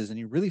expenses and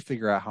you really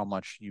figure out how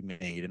much you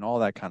made and all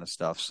that kind of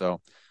stuff.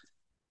 So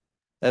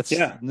that's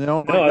Yeah.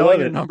 No, I knowing love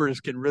your it. numbers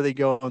can really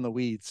go in the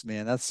weeds,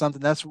 man. That's something.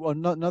 That's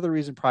another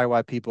reason probably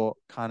why people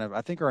kind of,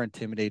 I think, are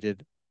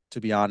intimidated, to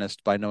be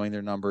honest, by knowing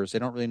their numbers. They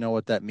don't really know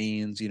what that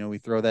means. We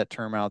throw that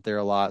term out there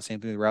a lot.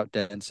 Same thing with route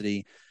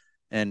density,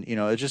 and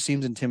it just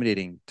seems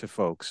intimidating to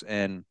folks.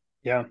 And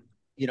Yeah.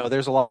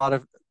 there's a lot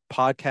of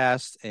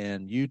podcasts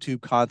and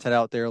YouTube content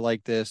out there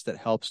like this that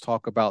helps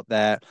talk about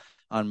that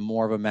on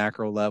more of a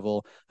macro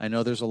level. I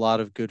know there's a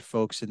lot of good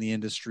folks in the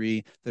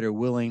industry that are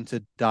willing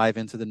to dive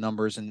into the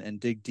numbers and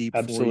dig deep for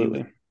you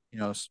with,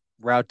 Absolutely.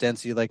 route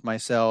density like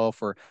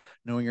myself, or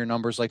knowing your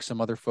numbers like some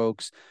other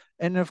folks.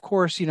 And of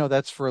course,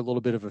 that's for a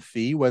little bit of a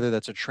fee, whether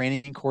that's a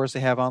training course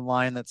they have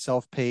online that's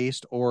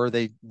self-paced, or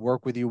they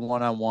work with you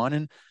one-on-one.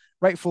 And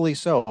rightfully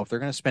so. If they're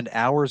going to spend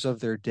hours of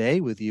their day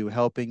with you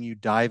helping you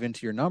dive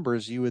into your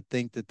numbers, you would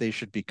think that they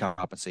should be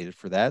compensated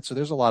for that. So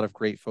there's a lot of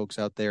great folks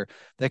out there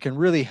that can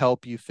really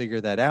help you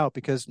figure that out,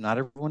 because not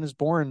everyone is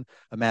born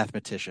a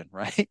mathematician,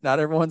 right? Not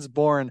everyone's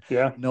born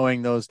Yeah.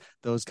 knowing those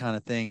kind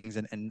of things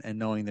and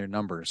knowing their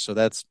numbers. So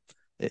that's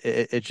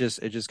it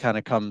just kind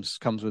of comes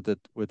with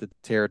the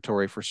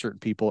territory for certain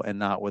people and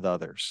not with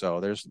others. So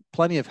there's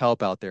plenty of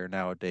help out there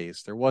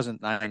nowadays. There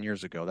wasn't 9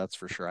 years ago, that's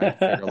for sure. I had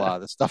to figure a lot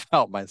of this stuff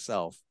out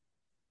myself.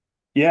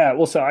 Yeah.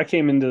 Well, so I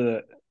came into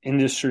the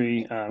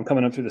industry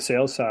coming up through the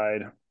sales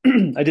side.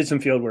 I did some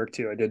field work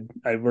too.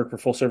 I worked for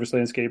full service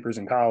landscapers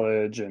in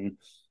college, and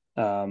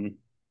um,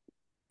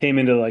 came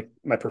into like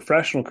my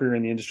professional career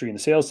in the industry in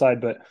the sales side,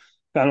 but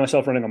found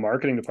myself running a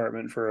marketing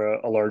department for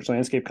a large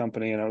landscape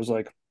company. And I was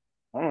like,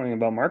 I don't know anything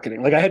about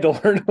marketing. Like I had to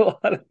learn a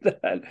lot of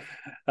that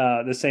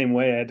the same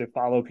way. I had to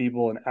follow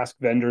people and ask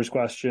vendors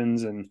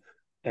questions and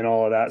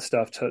all of that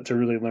stuff to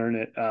really learn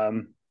it.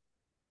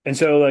 And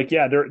so like,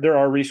 yeah, there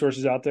are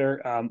resources out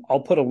there.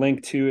 I'll put a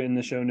link to in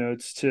the show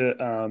notes to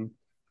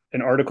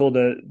an article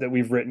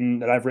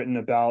that I've written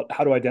about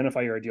how to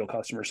identify your ideal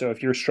customer. So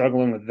if you're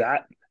struggling with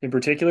that in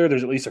particular,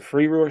 there's at least a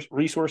free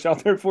resource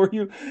out there for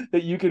you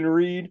that you can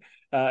read.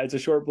 It's a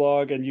short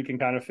blog, and you can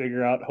kind of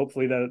figure out.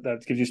 Hopefully,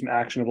 that gives you some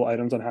actionable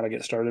items on how to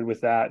get started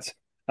with that.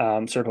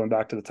 Circling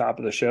back to the top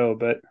of the show,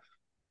 but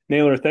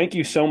Naylor, thank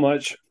you so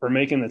much for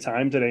making the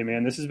time today,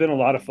 man. This has been a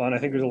lot of fun. I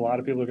think there's a lot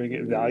of people who are going to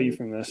get value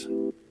from this.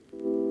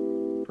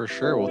 For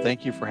sure. Well,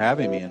 thank you for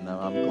having me, and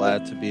I'm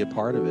glad to be a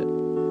part of it.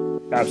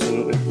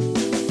 Absolutely.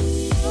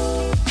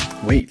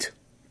 Wait,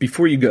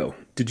 before you go,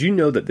 did you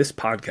know that this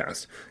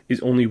podcast is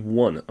only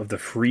one of the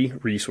free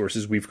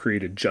resources we've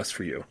created just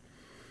for you?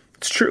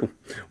 It's true.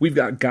 We've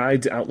got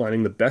guides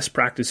outlining the best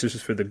practices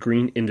for the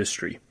green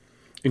industry,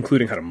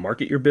 including how to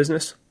market your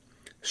business,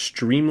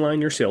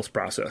 streamline your sales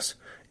process,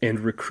 and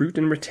recruit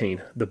and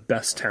retain the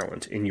best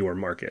talent in your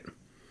market.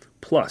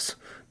 Plus,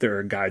 there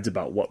are guides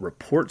about what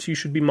reports you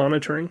should be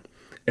monitoring,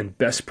 and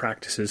best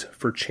practices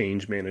for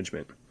change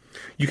management.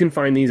 You can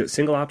find these at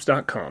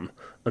singleops.com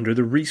under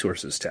the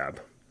Resources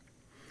tab.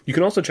 You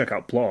can also check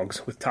out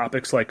blogs with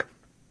topics like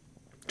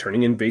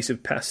turning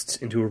invasive pests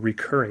into a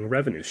recurring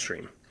revenue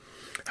stream,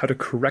 how to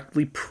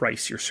correctly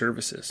price your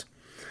services,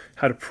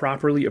 how to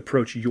properly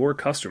approach your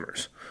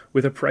customers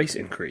with a price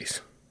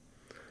increase,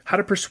 how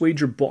to persuade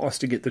your boss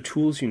to get the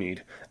tools you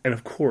need, and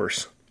of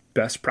course,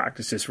 best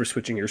practices for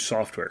switching your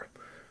software.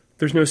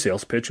 There's no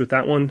sales pitch with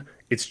that one,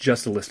 it's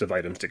just a list of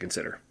items to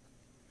consider.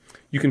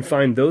 You can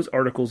find those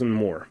articles and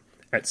more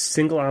at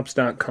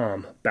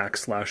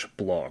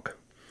singleops.com/blog.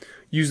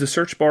 Use the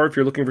search bar if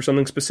you're looking for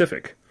something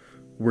specific.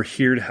 We're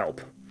here to help.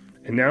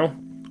 And now,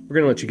 we're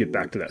going to let you get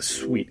back to that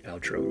sweet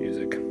outro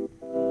music.